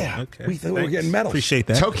not. Oh, okay. We thought we were getting medals. Appreciate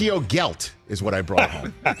that. Tokyo Gelt is what I brought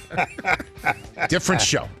home. Different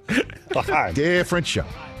show. Different show.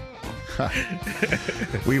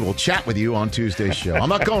 We will chat with you on Tuesday's show. I'm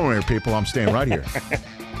not going anywhere, people. I'm staying right here.